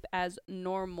sleep as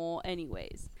normal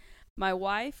anyways. My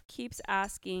wife keeps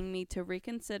asking me to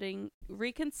reconsider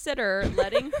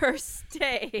letting her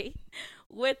stay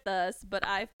with us, but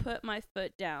I've put my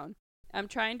foot down. I'm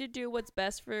trying to do what's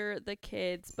best for the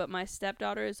kids, but my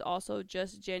stepdaughter is also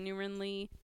just generally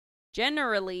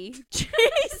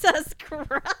Jesus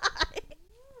Christ.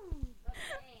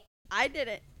 I did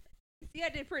it. See, I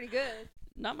did pretty good.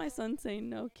 Not my son saying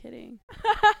no, kidding.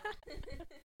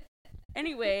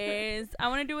 Anyways, I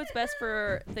want to do what's best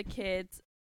for the kids,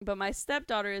 but my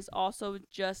stepdaughter is also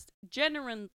just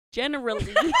generally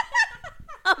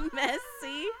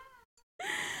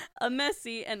a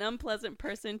messy and unpleasant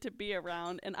person to be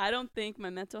around, and I don't think my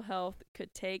mental health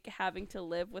could take having to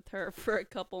live with her for a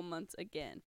couple months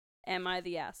again. Am I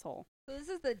the asshole? So this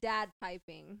is the dad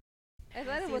typing. I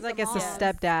thought it Seems was like the it's a mom.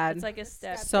 stepdad. It's like a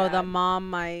step. So the mom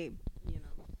might,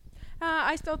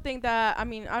 I still think that, I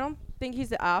mean, I don't think he's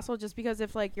the asshole just because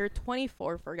if, like, you're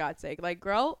 24, for God's sake. Like,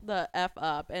 grow the F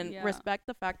up and Yeah. respect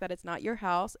the fact that it's not your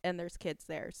house and there's kids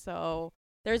there. So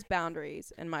there's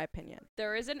boundaries, in my opinion.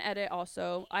 There is an edit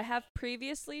also. I have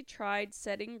previously tried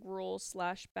setting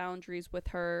rules/boundaries with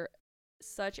her,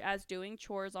 such as doing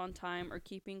chores on time or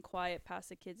keeping quiet past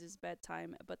the kids'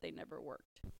 bedtime, but they never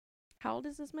worked. How old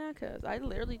is this man? Because I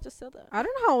literally just said that. I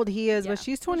don't know how old he is, Yeah. but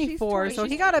she's Well, she's 24, 20, so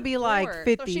she's he gotta be 24. like So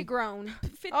 50. So she grown.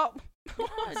 Oh,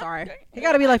 Sorry. He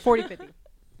gotta be like 40, 50.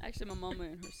 Actually, my mama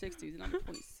in her 60s and I'm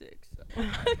 26. So.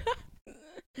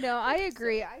 No, I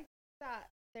agree. I think that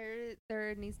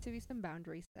there needs to be some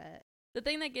boundaries set. The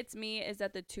thing that gets me is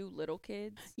that the two little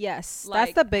kids. Yes,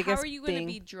 Like, that's the biggest how are you going to thing.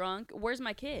 be drunk? Where's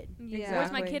my kid? Yeah.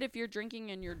 Where's my Exactly. kid if you're drinking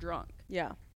and you're drunk?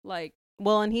 yeah. Like,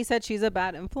 Well, and he said she's a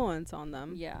bad influence on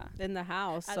them yeah. in the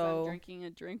house. As I'm So drinking a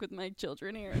drink with my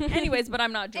children here. Anyways, but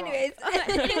I'm not drunk.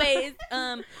 Anyways.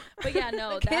 But yeah,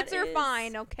 no, The kids that are is-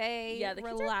 fine, okay? Yeah, the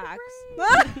kids are relax.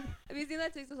 great. Have you seen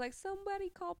that TikTok? Like, somebody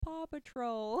call Paw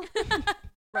Patrol.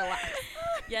 Relax.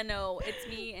 Yeah, no, it's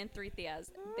me and three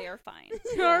Theas. They're fine.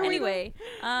 Are we Anyway,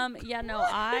 yeah, no,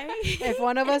 if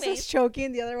one of us Anyways. is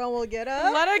choking, the other one will get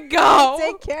up. Let it go.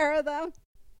 Take care of them.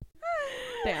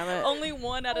 Damn it. only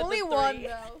one out of Only the three. one,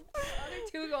 though. The other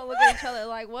two gonna look at each other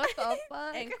like, what the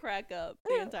fuck? And crack up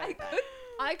the entire time.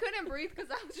 I couldn't breathe because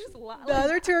I was just laughing. The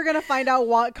other two are gonna find out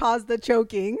what caused the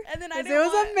choking. And then I 'Cause didn't it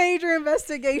was want, a major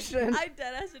investigation. I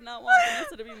deadass did not want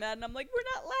Vanessa to be mad, and I'm like, we're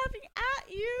not laughing at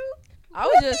you. I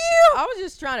was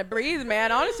just trying to breathe,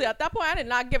 man. Honestly, at that point, I did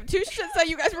not give two shits that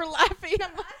you guys were laughing.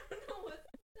 I'm like,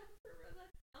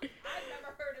 I've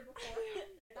never heard it before.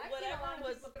 Whatever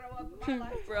was,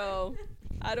 bro.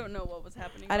 I don't know what was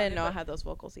happening. I didn't on know it, I had those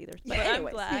vocals either. But But I'm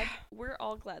anyways. glad. We're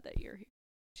all glad that you're here.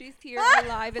 She's here,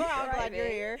 alive, and I'm glad you're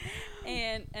thriving. here.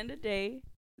 And end of day,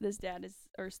 this dad is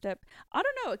or step. I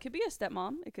don't know. It could be a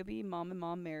stepmom. It could be mom and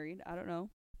mom married. I don't know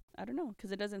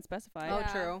because it doesn't specify. Oh,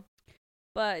 Yeah. true.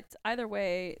 But either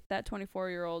way, that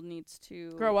 24-year-old needs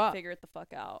to Grow up. figure it the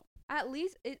fuck out. At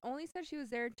least it only said she was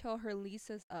there until her lease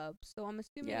is up, so I'm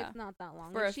assuming Yeah. it's not that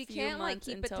long. For If a she few can't like months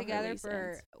keep it until her together lease for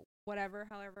ends.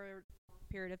 however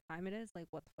period of time it is. Like,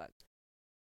 what the fuck?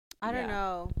 I don't Yeah.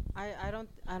 know. I don't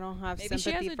have Maybe she has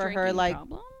sympathy a for her. drinking Like,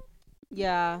 problem.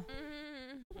 yeah,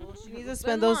 Well, she needs to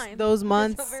spend those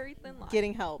months very thin line.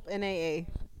 getting help in AA.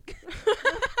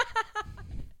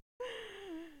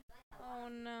 Oh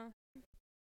no.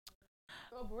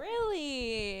 Oh,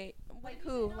 really? Like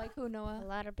who? Like who, A Noah?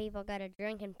 lot of people got a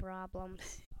drinking problem.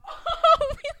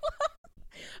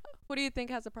 Who do you think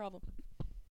has a problem?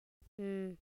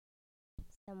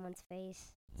 Someone's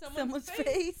face. Someone's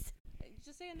face.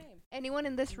 Just say a name. Anyone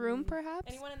in this room, perhaps?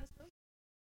 Anyone in this room?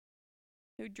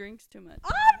 Who drinks too much?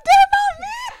 I'm dead on me.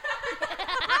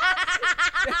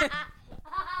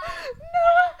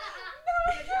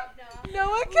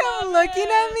 Noah kept looking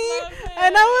at me,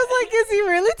 and I was like, "Is he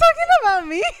really talking about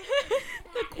me?"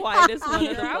 The quietest one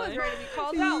of the I was bunch. ready to be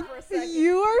called out for a second.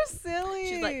 You are silly.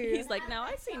 She's like, he's like, now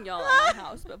I've seen y'all at my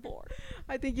house before.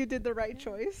 I think you did the right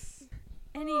choice.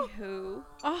 Anywho,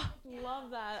 Oh,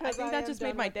 love that. I 'Cause think I that am just done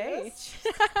made my with day. this.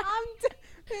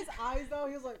 His eyes though,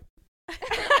 he was like,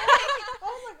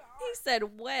 "Oh my god." he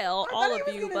said, well, I all thought of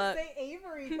he was you, gonna but say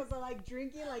Avery because of like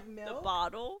drinking like the milk.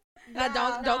 bottle. Don't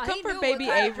Nah, come he for knew baby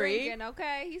what kind of Avery. drinking,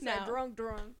 okay, he said No.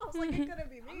 drunk. I was like, it couldn't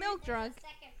be me. Milk drunk.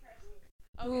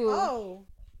 Oh,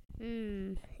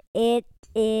 It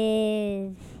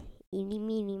is eeny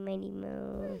meeny miny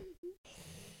mo.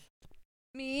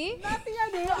 Me? nothing I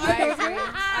do. I agree.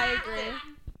 I agree.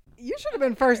 You should have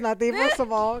been first, Nati, first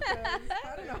of all. 'cause I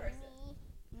don't know.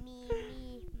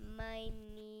 Me,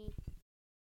 miny.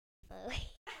 Third.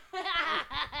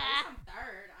 I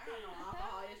don't know.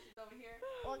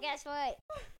 guess what?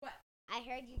 What? I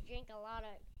heard you drink a lot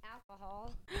of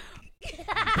alcohol.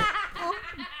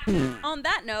 On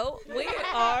that note, we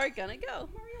are gonna go.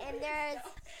 And there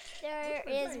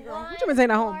is What you been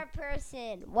saying at home? more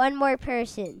person. One more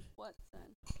person. What, son?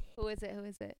 Who is it? Who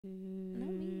is it?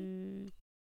 Mm.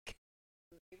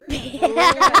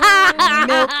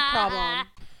 Milk problem.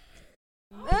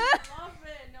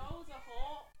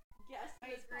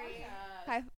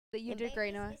 Hi. You did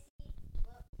great, Noah.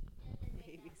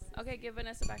 Okay, give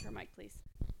Vanessa back her mic, please.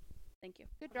 Thank you.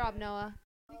 Good job, Noah.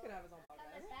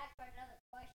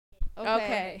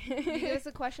 Okay. You give us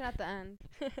a question at the end.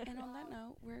 And on that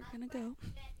note, we're gonna go.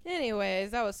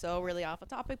 Anyways, that was so really off a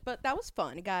topic, but that was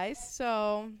fun, guys.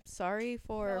 So sorry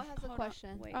for. Noah has a Hold on,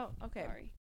 question. wait. Oh, okay.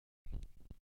 Sorry.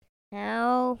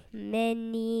 How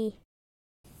many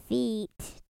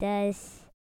feet does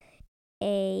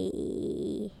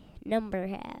a number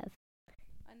have?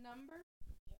 A number?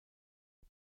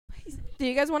 Do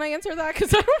you guys want to answer that?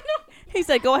 Because I don't know. He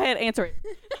said, "Go ahead, answer it."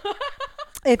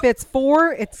 If it's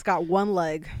 4, it's got 1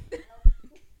 leg.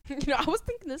 I was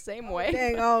thinking the same way.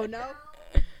 Dang, oh no.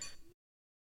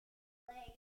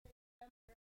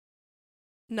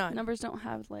 None. Numbers don't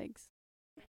have legs.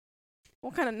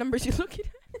 What kind of numbers you looking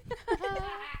at?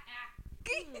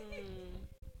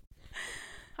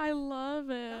 I love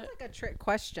it. That's like a trick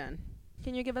question.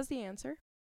 Can you give us the answer?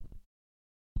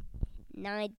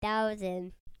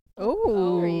 9,000.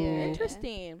 Oh, yeah.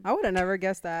 Interesting. I would have never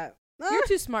guessed that. You're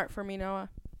too smart for me, Noah.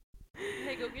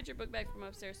 Hey, go get your book bag from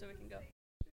upstairs so we can go.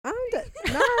 Nah.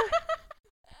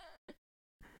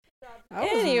 I was-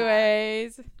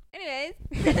 Anyways. Anyways,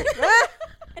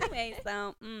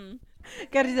 so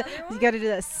gotta do that. You gotta do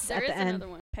that there at is the end. another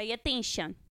one. Pay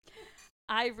attention.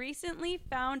 I recently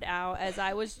found out as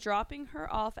I was dropping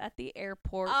her off at the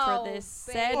airport Oh, for this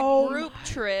babe. said Oh group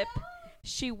trip.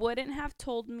 She wouldn't have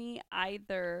told me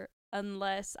either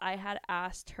unless I had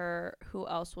asked her who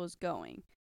else was going.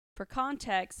 For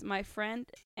context, my friend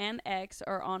and ex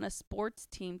are on a sports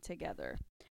team together.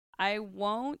 I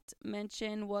won't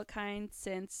mention what kind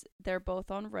since they're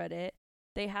both on Reddit.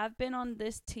 They have been on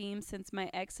this team since my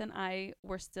ex and I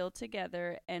were still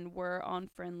together and we're on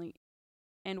friendly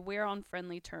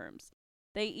terms.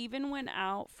 They even went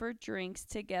out for drinks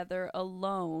together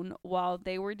alone while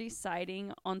they were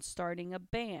deciding on starting a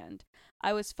band.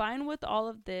 I was fine with all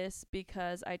of this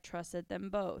because I trusted them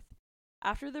both.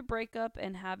 After the breakup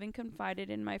and having confided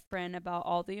in my friend about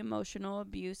all the emotional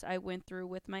abuse I went through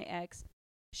with my ex,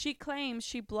 she claims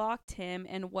she blocked him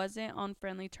and wasn't on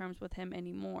friendly terms with him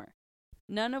anymore.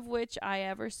 None of which I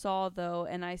ever saw though,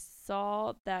 and I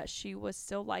saw that she was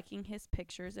still liking his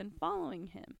pictures and following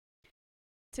him.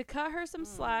 To cut her some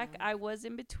slack, I was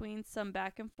in between some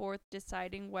back and forth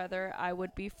deciding whether I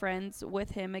would be friends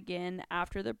with him again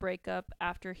after the breakup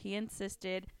after he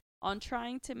insisted on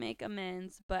trying to make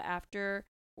amends, but after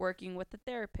working with the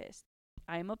therapist.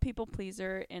 I am a people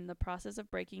pleaser in the process of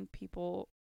breaking people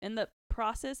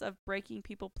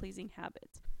pleasing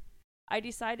habits. I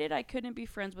decided I couldn't be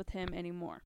friends with him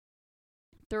anymore.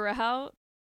 Throughout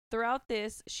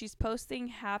this, she's posting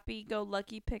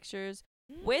happy-go-lucky pictures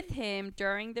with him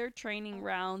during their training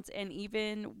rounds and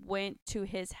even went to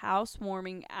his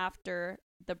housewarming after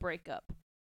the breakup.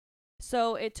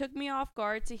 So it took me off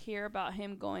guard to hear about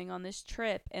him going on this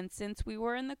trip, and since we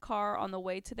were in the car on the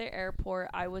way to the airport,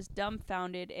 I was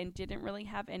dumbfounded and didn't really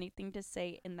have anything to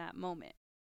say in that moment.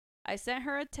 I sent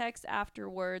her a text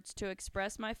afterwards to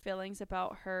express my feelings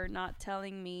about her not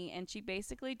telling me, and she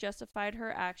basically justified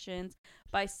her actions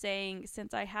by saying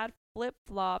since I had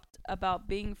flip-flopped about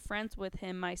being friends with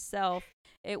him myself,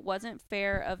 it wasn't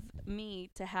fair of me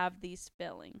to have these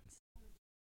feelings.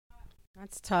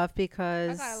 That's tough I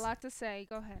because got a lot to say.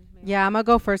 Go ahead. Mary. yeah, I'm gonna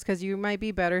go first because you might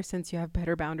be better since you have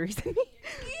better boundaries than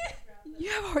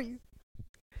me.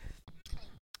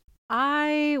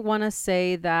 I want to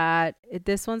say that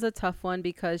this one's a tough one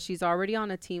because she's already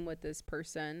on a team with this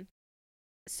person.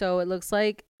 So it looks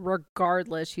like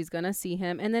regardless, she's going to see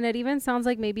him. And then it even sounds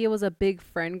like maybe it was a big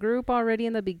friend group already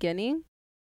in the beginning.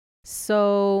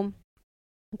 So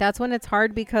that's when it's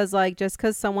hard because like just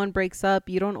because someone breaks up,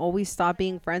 you don't always stop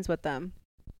being friends with them.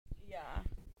 Yeah.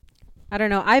 I don't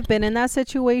know. I've been in that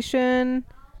situation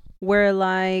where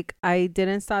like I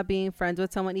didn't stop being friends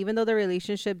with someone even though the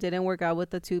relationship didn't work out with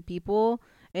the two people,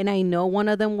 and I know one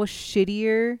of them was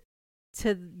shittier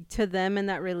to them in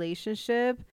that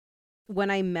relationship.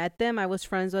 When I met them, I was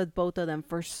friends with both of them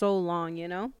for so long, you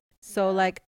know? So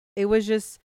like it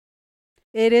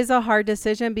is a hard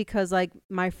decision because like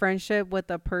my friendship with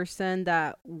the person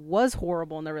that was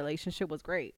horrible in the relationship was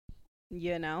great,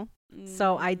 you know?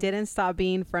 So I didn't stop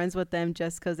being friends with them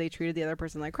just because they treated the other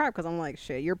person like crap. Because I'm like,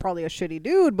 shit, you're probably a shitty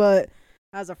dude, but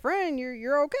as a friend,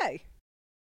 you're okay.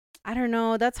 I don't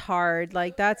know. That's hard.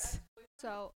 Like that's.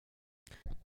 So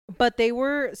But they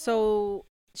were so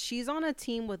she's on a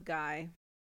team with Guy,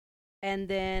 and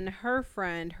then her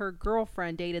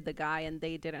girlfriend dated the guy, and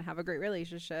they didn't have a great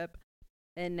relationship,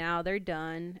 and now they're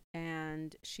done,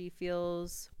 and she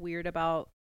feels weird about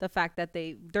the fact that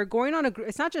they're going on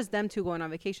it's not just them two going on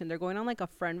vacation, they're going on like a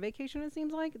friend vacation. It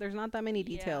seems like there's not that many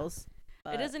details.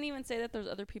 It doesn't even say that there's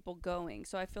other people going,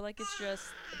 so I feel like it's just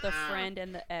the friend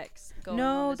and the ex going on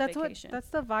No, this that's vacation. that's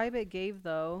the vibe it gave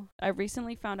though. I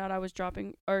recently found out I was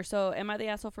dropping, or so am I the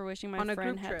asshole for wishing my On a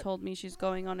friend group had trip. told me she's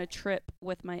going on a trip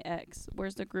with my ex.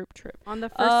 Where's the group trip? On the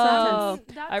first Oh.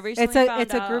 sentence. I recently found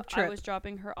it's a out group I trip. was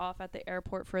dropping her off at the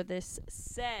airport for this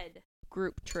said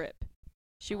group trip.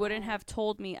 She wouldn't have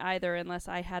told me either unless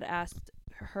I had asked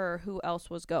her who else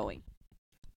was going.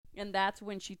 And that's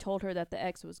when she told her that the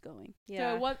ex was going.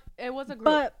 Yeah. So it was a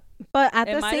group. But at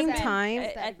It the might have same been- time,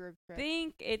 I- that group I trip.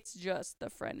 think it's just the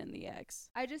friend and the ex.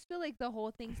 I just feel like the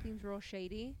whole thing seems real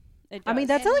shady. It I mean,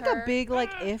 does. that's And like a her- big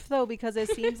like if though, because it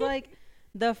seems like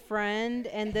the friend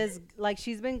and this like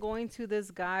she's been going to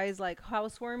this guy's like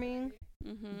housewarming.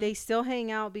 Mhm. They still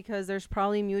hang out because there's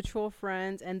probably mutual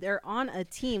friends and they're on a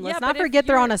team. Let's Yeah, not but if forget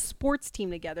they're on you're- a sports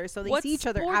team together, so they What see each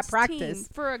other at sports practice. team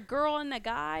for a girl and a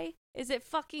guy? Is it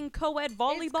fucking co-ed It's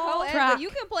volleyball? co-ed, track. but you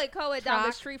can play co-ed down the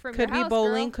Track. street from Could your be house,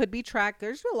 bowling, girl. could be track.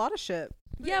 There's a lot of shit.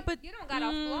 Yeah, but you don't gotta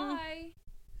fly.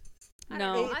 I don't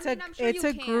No. know. It's I mean, I'm sure it's you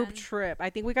a group can. trip. I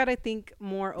think we got to think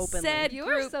more openly. Said You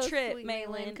are group so trip, sweet,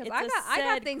 Malin. Because It's I a got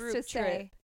said things group to trip.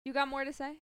 say. You got more to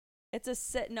say? It's a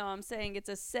set. No, I'm saying it's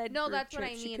a said. No, group that's trip.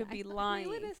 what I mean. She could be Malin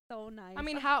lying. is so nice. I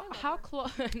mean, I how love her.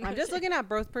 close? I'm just looking at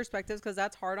both perspectives because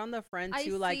that's hard on the friend I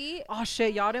to like, see. oh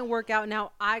shit, y'all didn't work out.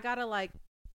 Now I gotta like,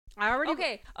 I already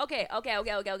Okay.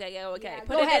 Yeah, Put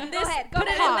go it ahead, in go this. ahead, go Put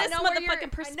it ahead. in I this know where you're-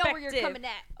 motherfucking perspective. I know where you're coming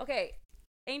at. Okay.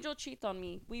 Angel cheats on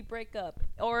me. We break up,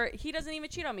 or he doesn't even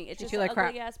cheat on me. It's Treats just you an like crap.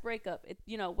 ugly ass breakup. It,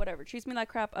 whatever. Treats me like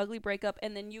crap. Ugly breakup,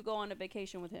 and then you go on a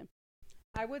vacation with him.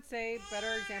 I would say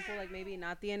better example like maybe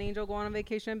not the and Angel go on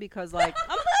vacation because like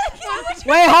I'm like,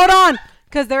 wait, hold on,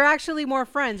 because they're actually more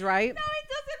friends, right? No, it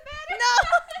doesn't matter.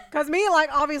 No. Because me, like,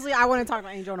 obviously, I wouldn't talk to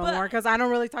Angel no But- more because I don't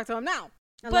really talk to him now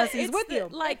unless he's it's with the- you.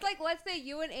 Like, It's like, let's say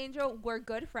you and Angel were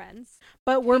good friends.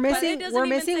 But we're but it missing doesn't we're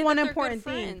even missing say one that they're important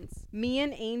good thing. friends. Me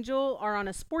and Angel are on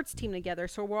a sports team together,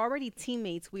 so we're already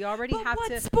teammates. We already But have what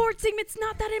to. sports team? It's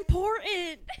not that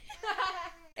important.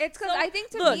 It's because So, I think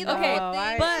to look, me the okay, whole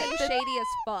thing but seems the- shady as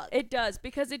fuck. It does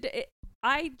because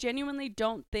I genuinely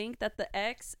don't think that the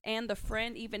ex and the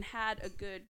friend even had a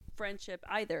good friendship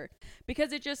either,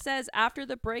 because it just says after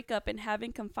the breakup and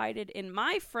having confided in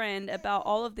my friend about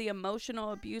all of the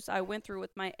emotional abuse I went through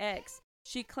with my ex,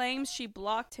 she claims she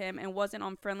blocked him and wasn't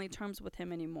on friendly terms with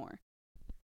him anymore.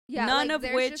 Yeah, none like, of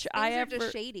there's which just I things are ever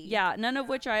just shady. Yeah, none of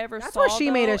which I ever That's saw. where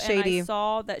she made though, us shady. And I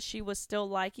saw that she was still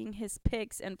liking his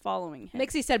pics and following him.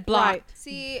 Mixie said blocked. Right.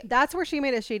 See, That's where she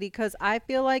made it shady because I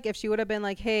feel like if she would have been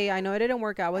like, "Hey, I know it didn't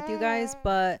work out with you guys,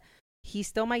 but he's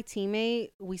still my teammate.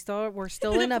 We're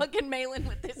still in a fucking Malin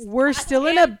with this. we're still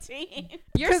in a team.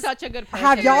 You're 'Cause such a good person.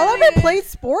 Have y'all Really? ever played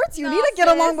sports? You No, need to get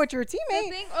along sis. with your the teammate.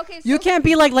 thing, okay, so You can't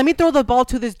be like, "Let me throw the ball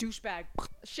to this douchebag."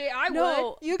 shit, I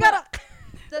No, would. You gotta.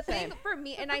 The thing for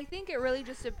me, and I think it really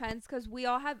just depends because we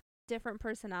all have different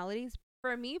personalities.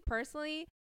 For me personally,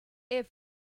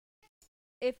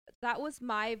 if that was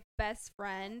my best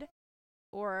friend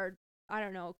or I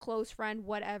don't know, close friend,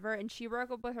 whatever, and she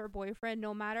broke up with her boyfriend,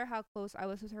 no matter how close I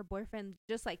was with her boyfriend,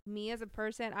 just like me as a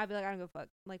person, I'd be like, I don't give a fuck.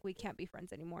 Like, we can't be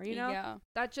friends anymore, you know? Yeah.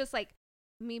 That's just like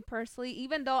me personally,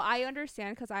 even though I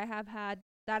understand because I have had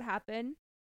that happen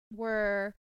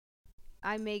where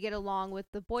I may get along with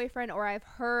the boyfriend, or I've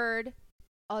heard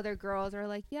other girls are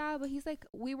like, yeah, but he's like,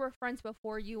 we were friends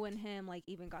before you and him like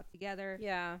even got together.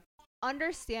 Yeah.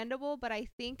 Understandable, but I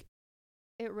think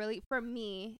it really, for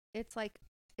me, it's like,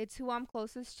 it's who I'm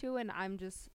closest to, and I'm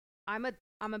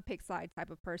a pick side type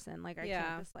of person. Like, I Yeah.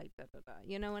 can't just like da, da, da,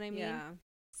 you know what I mean? Yeah.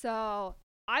 So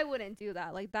I wouldn't do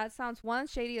that. Like, that sounds one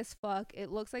shady as fuck. It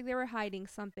looks like they were hiding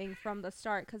something from the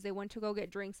start because they went to go get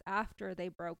drinks after they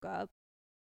broke up.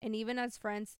 And even as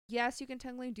friends, yes, you can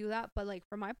technically do that. But like,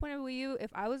 from my point of view, if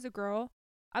I was a girl,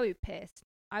 I'd be pissed.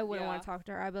 I wouldn't want Yeah. to talk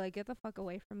to her. I'd be like, get the fuck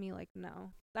away from me. Like,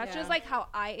 no. That's Yeah. just like how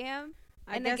I am.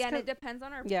 I And guess again, 'cause- it depends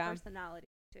on our yeah. personality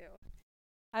too.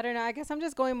 I don't know. I guess I'm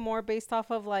just going more based off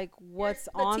of like what's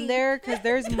the on team. there because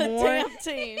there's The more. damn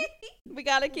team. We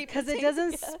gotta keep Because the it team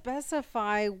doesn't together.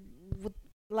 specify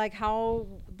like how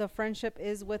the friendship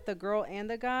is with the girl and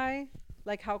the guy,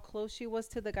 like how close she was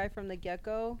to the guy from the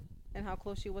get-go. and how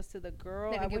close she was to the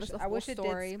girl. They I didn't give wish us the I full wish it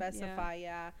story. did specify.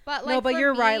 Yeah. But No, but for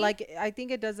you're right. me- Like I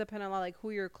think it does depend a lot, like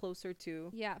who you're closer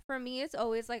to. Yeah, for me it's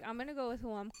always like I'm gonna go with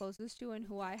who I'm closest to and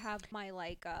who I have my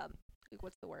like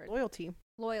what's the word? Loyalty.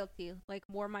 Loyalty. Like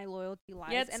more my loyalty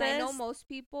lies. Yeah, it and I know says- most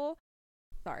people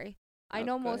I Oh,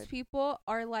 know go most ahead. people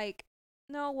are like,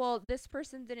 no, well, this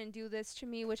person didn't do this to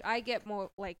me, which I get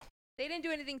more like they didn't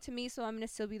do anything to me, so I'm gonna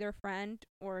still be their friend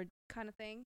or kind of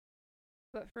thing.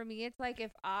 But for me, it's like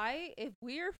if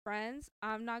we're friends,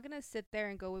 I'm not gonna sit there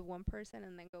and go with one person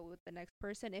and then go with the next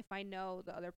person if I know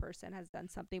the other person has done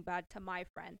something bad to my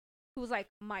friend, who's like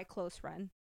my close friend.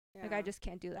 Like I just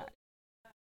can't do that.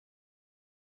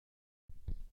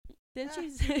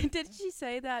 Didn't did she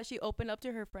say that she opened up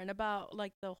to her friend about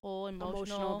like the whole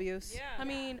Emotional abuse. I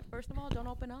mean, first of all, don't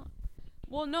open up.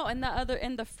 Well, no, and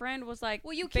the friend was like,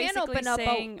 Well, you can't basically open up a-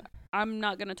 saying, I'm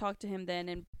not gonna talk to him then,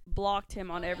 and blocked him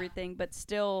on everything, but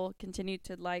still continued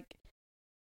to like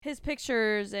his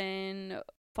pictures and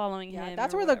following Yeah, him.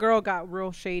 that's or where the whatever. girl got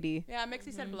real shady. Yeah,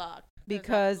 Mixie said Mhm. block.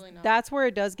 Because that's where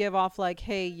it does give off like,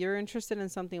 hey, you're interested in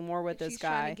something more with this She's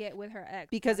trying guy. to get with her ex.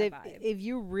 Because kinda if vibe. if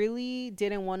you really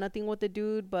didn't want nothing with the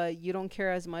dude, but you don't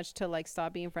care as much to like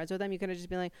stop being friends with him, you could have just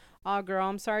been like, oh girl,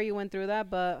 I'm sorry you went through that,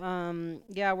 but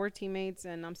yeah, we're teammates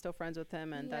and I'm still friends with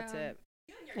him and that's Yeah. it.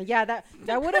 And yeah, that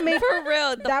would have made For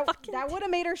real, that would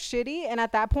have made her shitty. And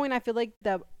at that point, I feel like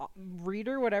the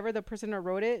reader, whatever the person who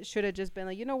wrote it, should have just been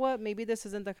like, you know what, maybe this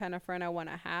isn't the kind of friend I want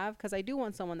to have, because I do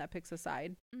want someone that picks a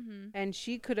side. Mm-hmm. And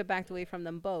she could have backed away from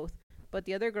them both, but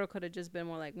the other girl could have just been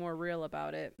more real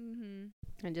about it Mm-hmm.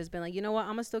 and just been like, you know what,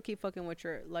 I'm gonna still keep fucking with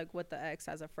your with the ex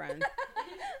as a friend.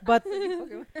 But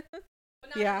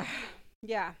yeah,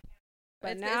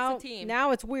 but It's now a team.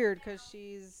 now it's weird because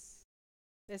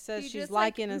it says she's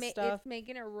liking and stuff. It's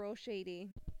making it real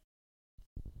shady.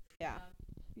 Yeah,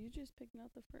 You just picking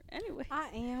out the first. Anyway. I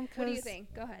am. What do you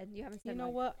think? Go ahead. You haven't said You know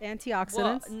mine. what? Well,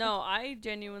 Antioxidants. no, I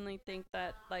genuinely think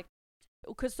that, like,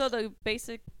 because so the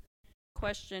basic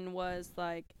question was,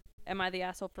 like, am I the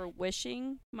asshole for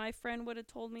wishing my friend would have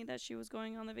told me that she was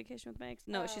going on the vacation with my ex?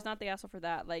 No, she's not the asshole for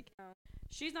that. Like, Oh.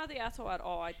 she's not the asshole at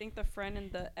all. I think the friend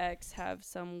and the ex have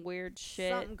some weird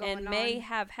shit Something going and may on.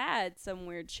 have had some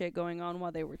weird shit going on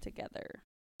while they were together.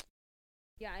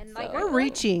 Yeah, and So- like We're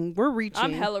reaching.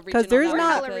 I'm hella reaching because on there's that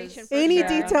not because- reaching for any sure.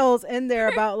 details in there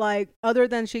about like other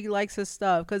than she likes his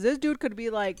stuff. Because this dude could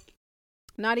be like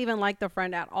not even like the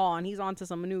friend at all, and he's on to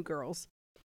some new girls.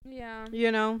 Yeah,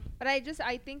 You know? but I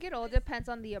think it all depends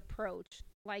on the approach.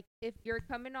 Like if you're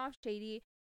coming off shady,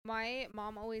 my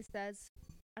mom always says,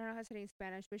 I don't know how to say it in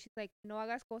Spanish, but she's like, no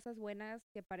hagas cosas buenas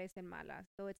que parecen malas.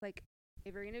 So it's like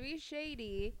if you're gonna be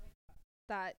shady,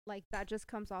 that just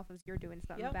comes off as you're doing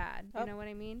something Yep. bad. You Yep. know what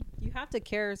I mean? You have to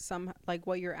care some like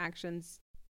what your actions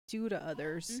do to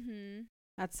others Mm-hmm.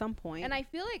 at some point. And I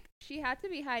feel like she had to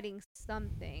be hiding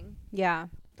something. yeah.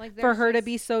 Like For there's her to just-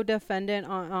 be so defendant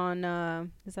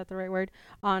on is that the right word?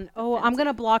 I'm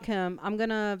gonna block him. I'm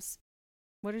gonna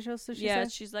what did she say? Yeah,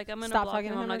 she's like, I'm going to Stop block talking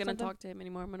him. to I'm him not or going to something? talk to him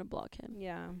anymore. I'm going to block him.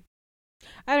 Yeah.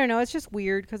 I don't know. It's just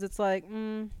weird because it's like,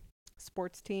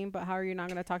 sports team, but how are you not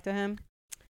going to talk to him?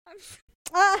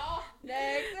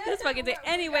 This fucking thing.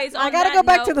 Anyways, I on gotta that go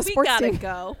back to note, the sports we gotta team.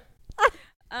 go.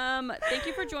 Thank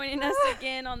you for joining us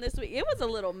again on this week. It was a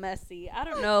little messy. I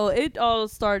don't know. It all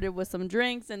started with some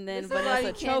drinks and then This is why Vanessa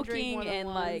you can't drink choking more than and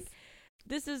once. like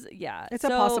this is It's a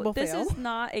possible this fail. is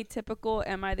not a typical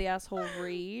 "Am I the asshole?"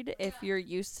 read. If you're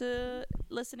used to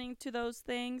listening to those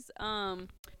things,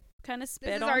 kind of sped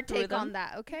This is on our through take them. on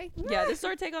that, okay? Yeah, this is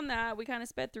our take on that. We kind of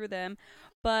sped through them,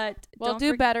 but We'll don't do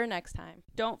forget- better next time.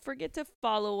 Don't forget to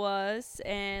follow us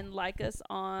and like us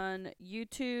on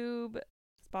YouTube,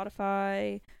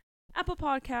 Spotify, Apple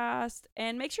Podcast,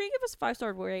 and make sure you give us a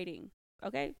 5-star rating,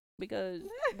 okay? Because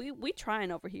we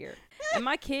trying over here, and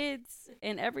my kids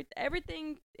and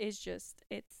everything is just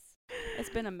it's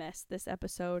been a mess this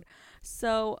episode.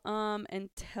 So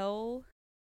until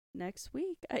next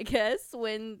week, I guess,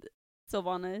 when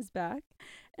Silvana is back,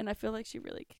 and I feel like she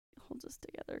really holds us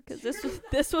together because this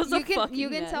was a fucking you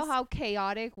can tell mess. how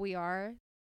chaotic we are,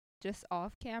 just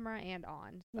off camera and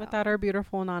on. So. Without our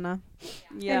beautiful Nana.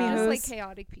 Yeah. We're just like Anywho's.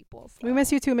 chaotic people. We so.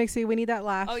 miss you too, Mixie. We need that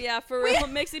laugh. Oh yeah, for real.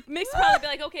 Mixie probably be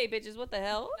like, okay, bitches, what the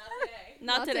hell?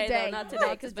 Not Not today, today. though. Not today,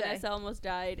 Not because today. Vanessa almost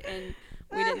died, and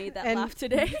we didn't need that And laugh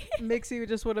today. Mixie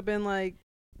just would have been like,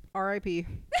 R.I.P.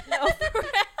 No, for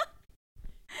real.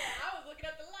 I was looking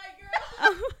at the light, girl.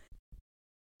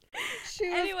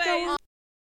 Anyways,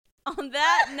 on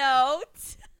that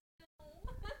note,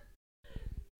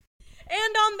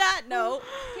 and on that note,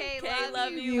 Okay, okay,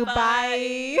 love you. You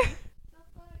bye.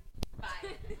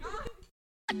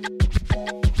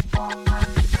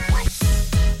 Bye.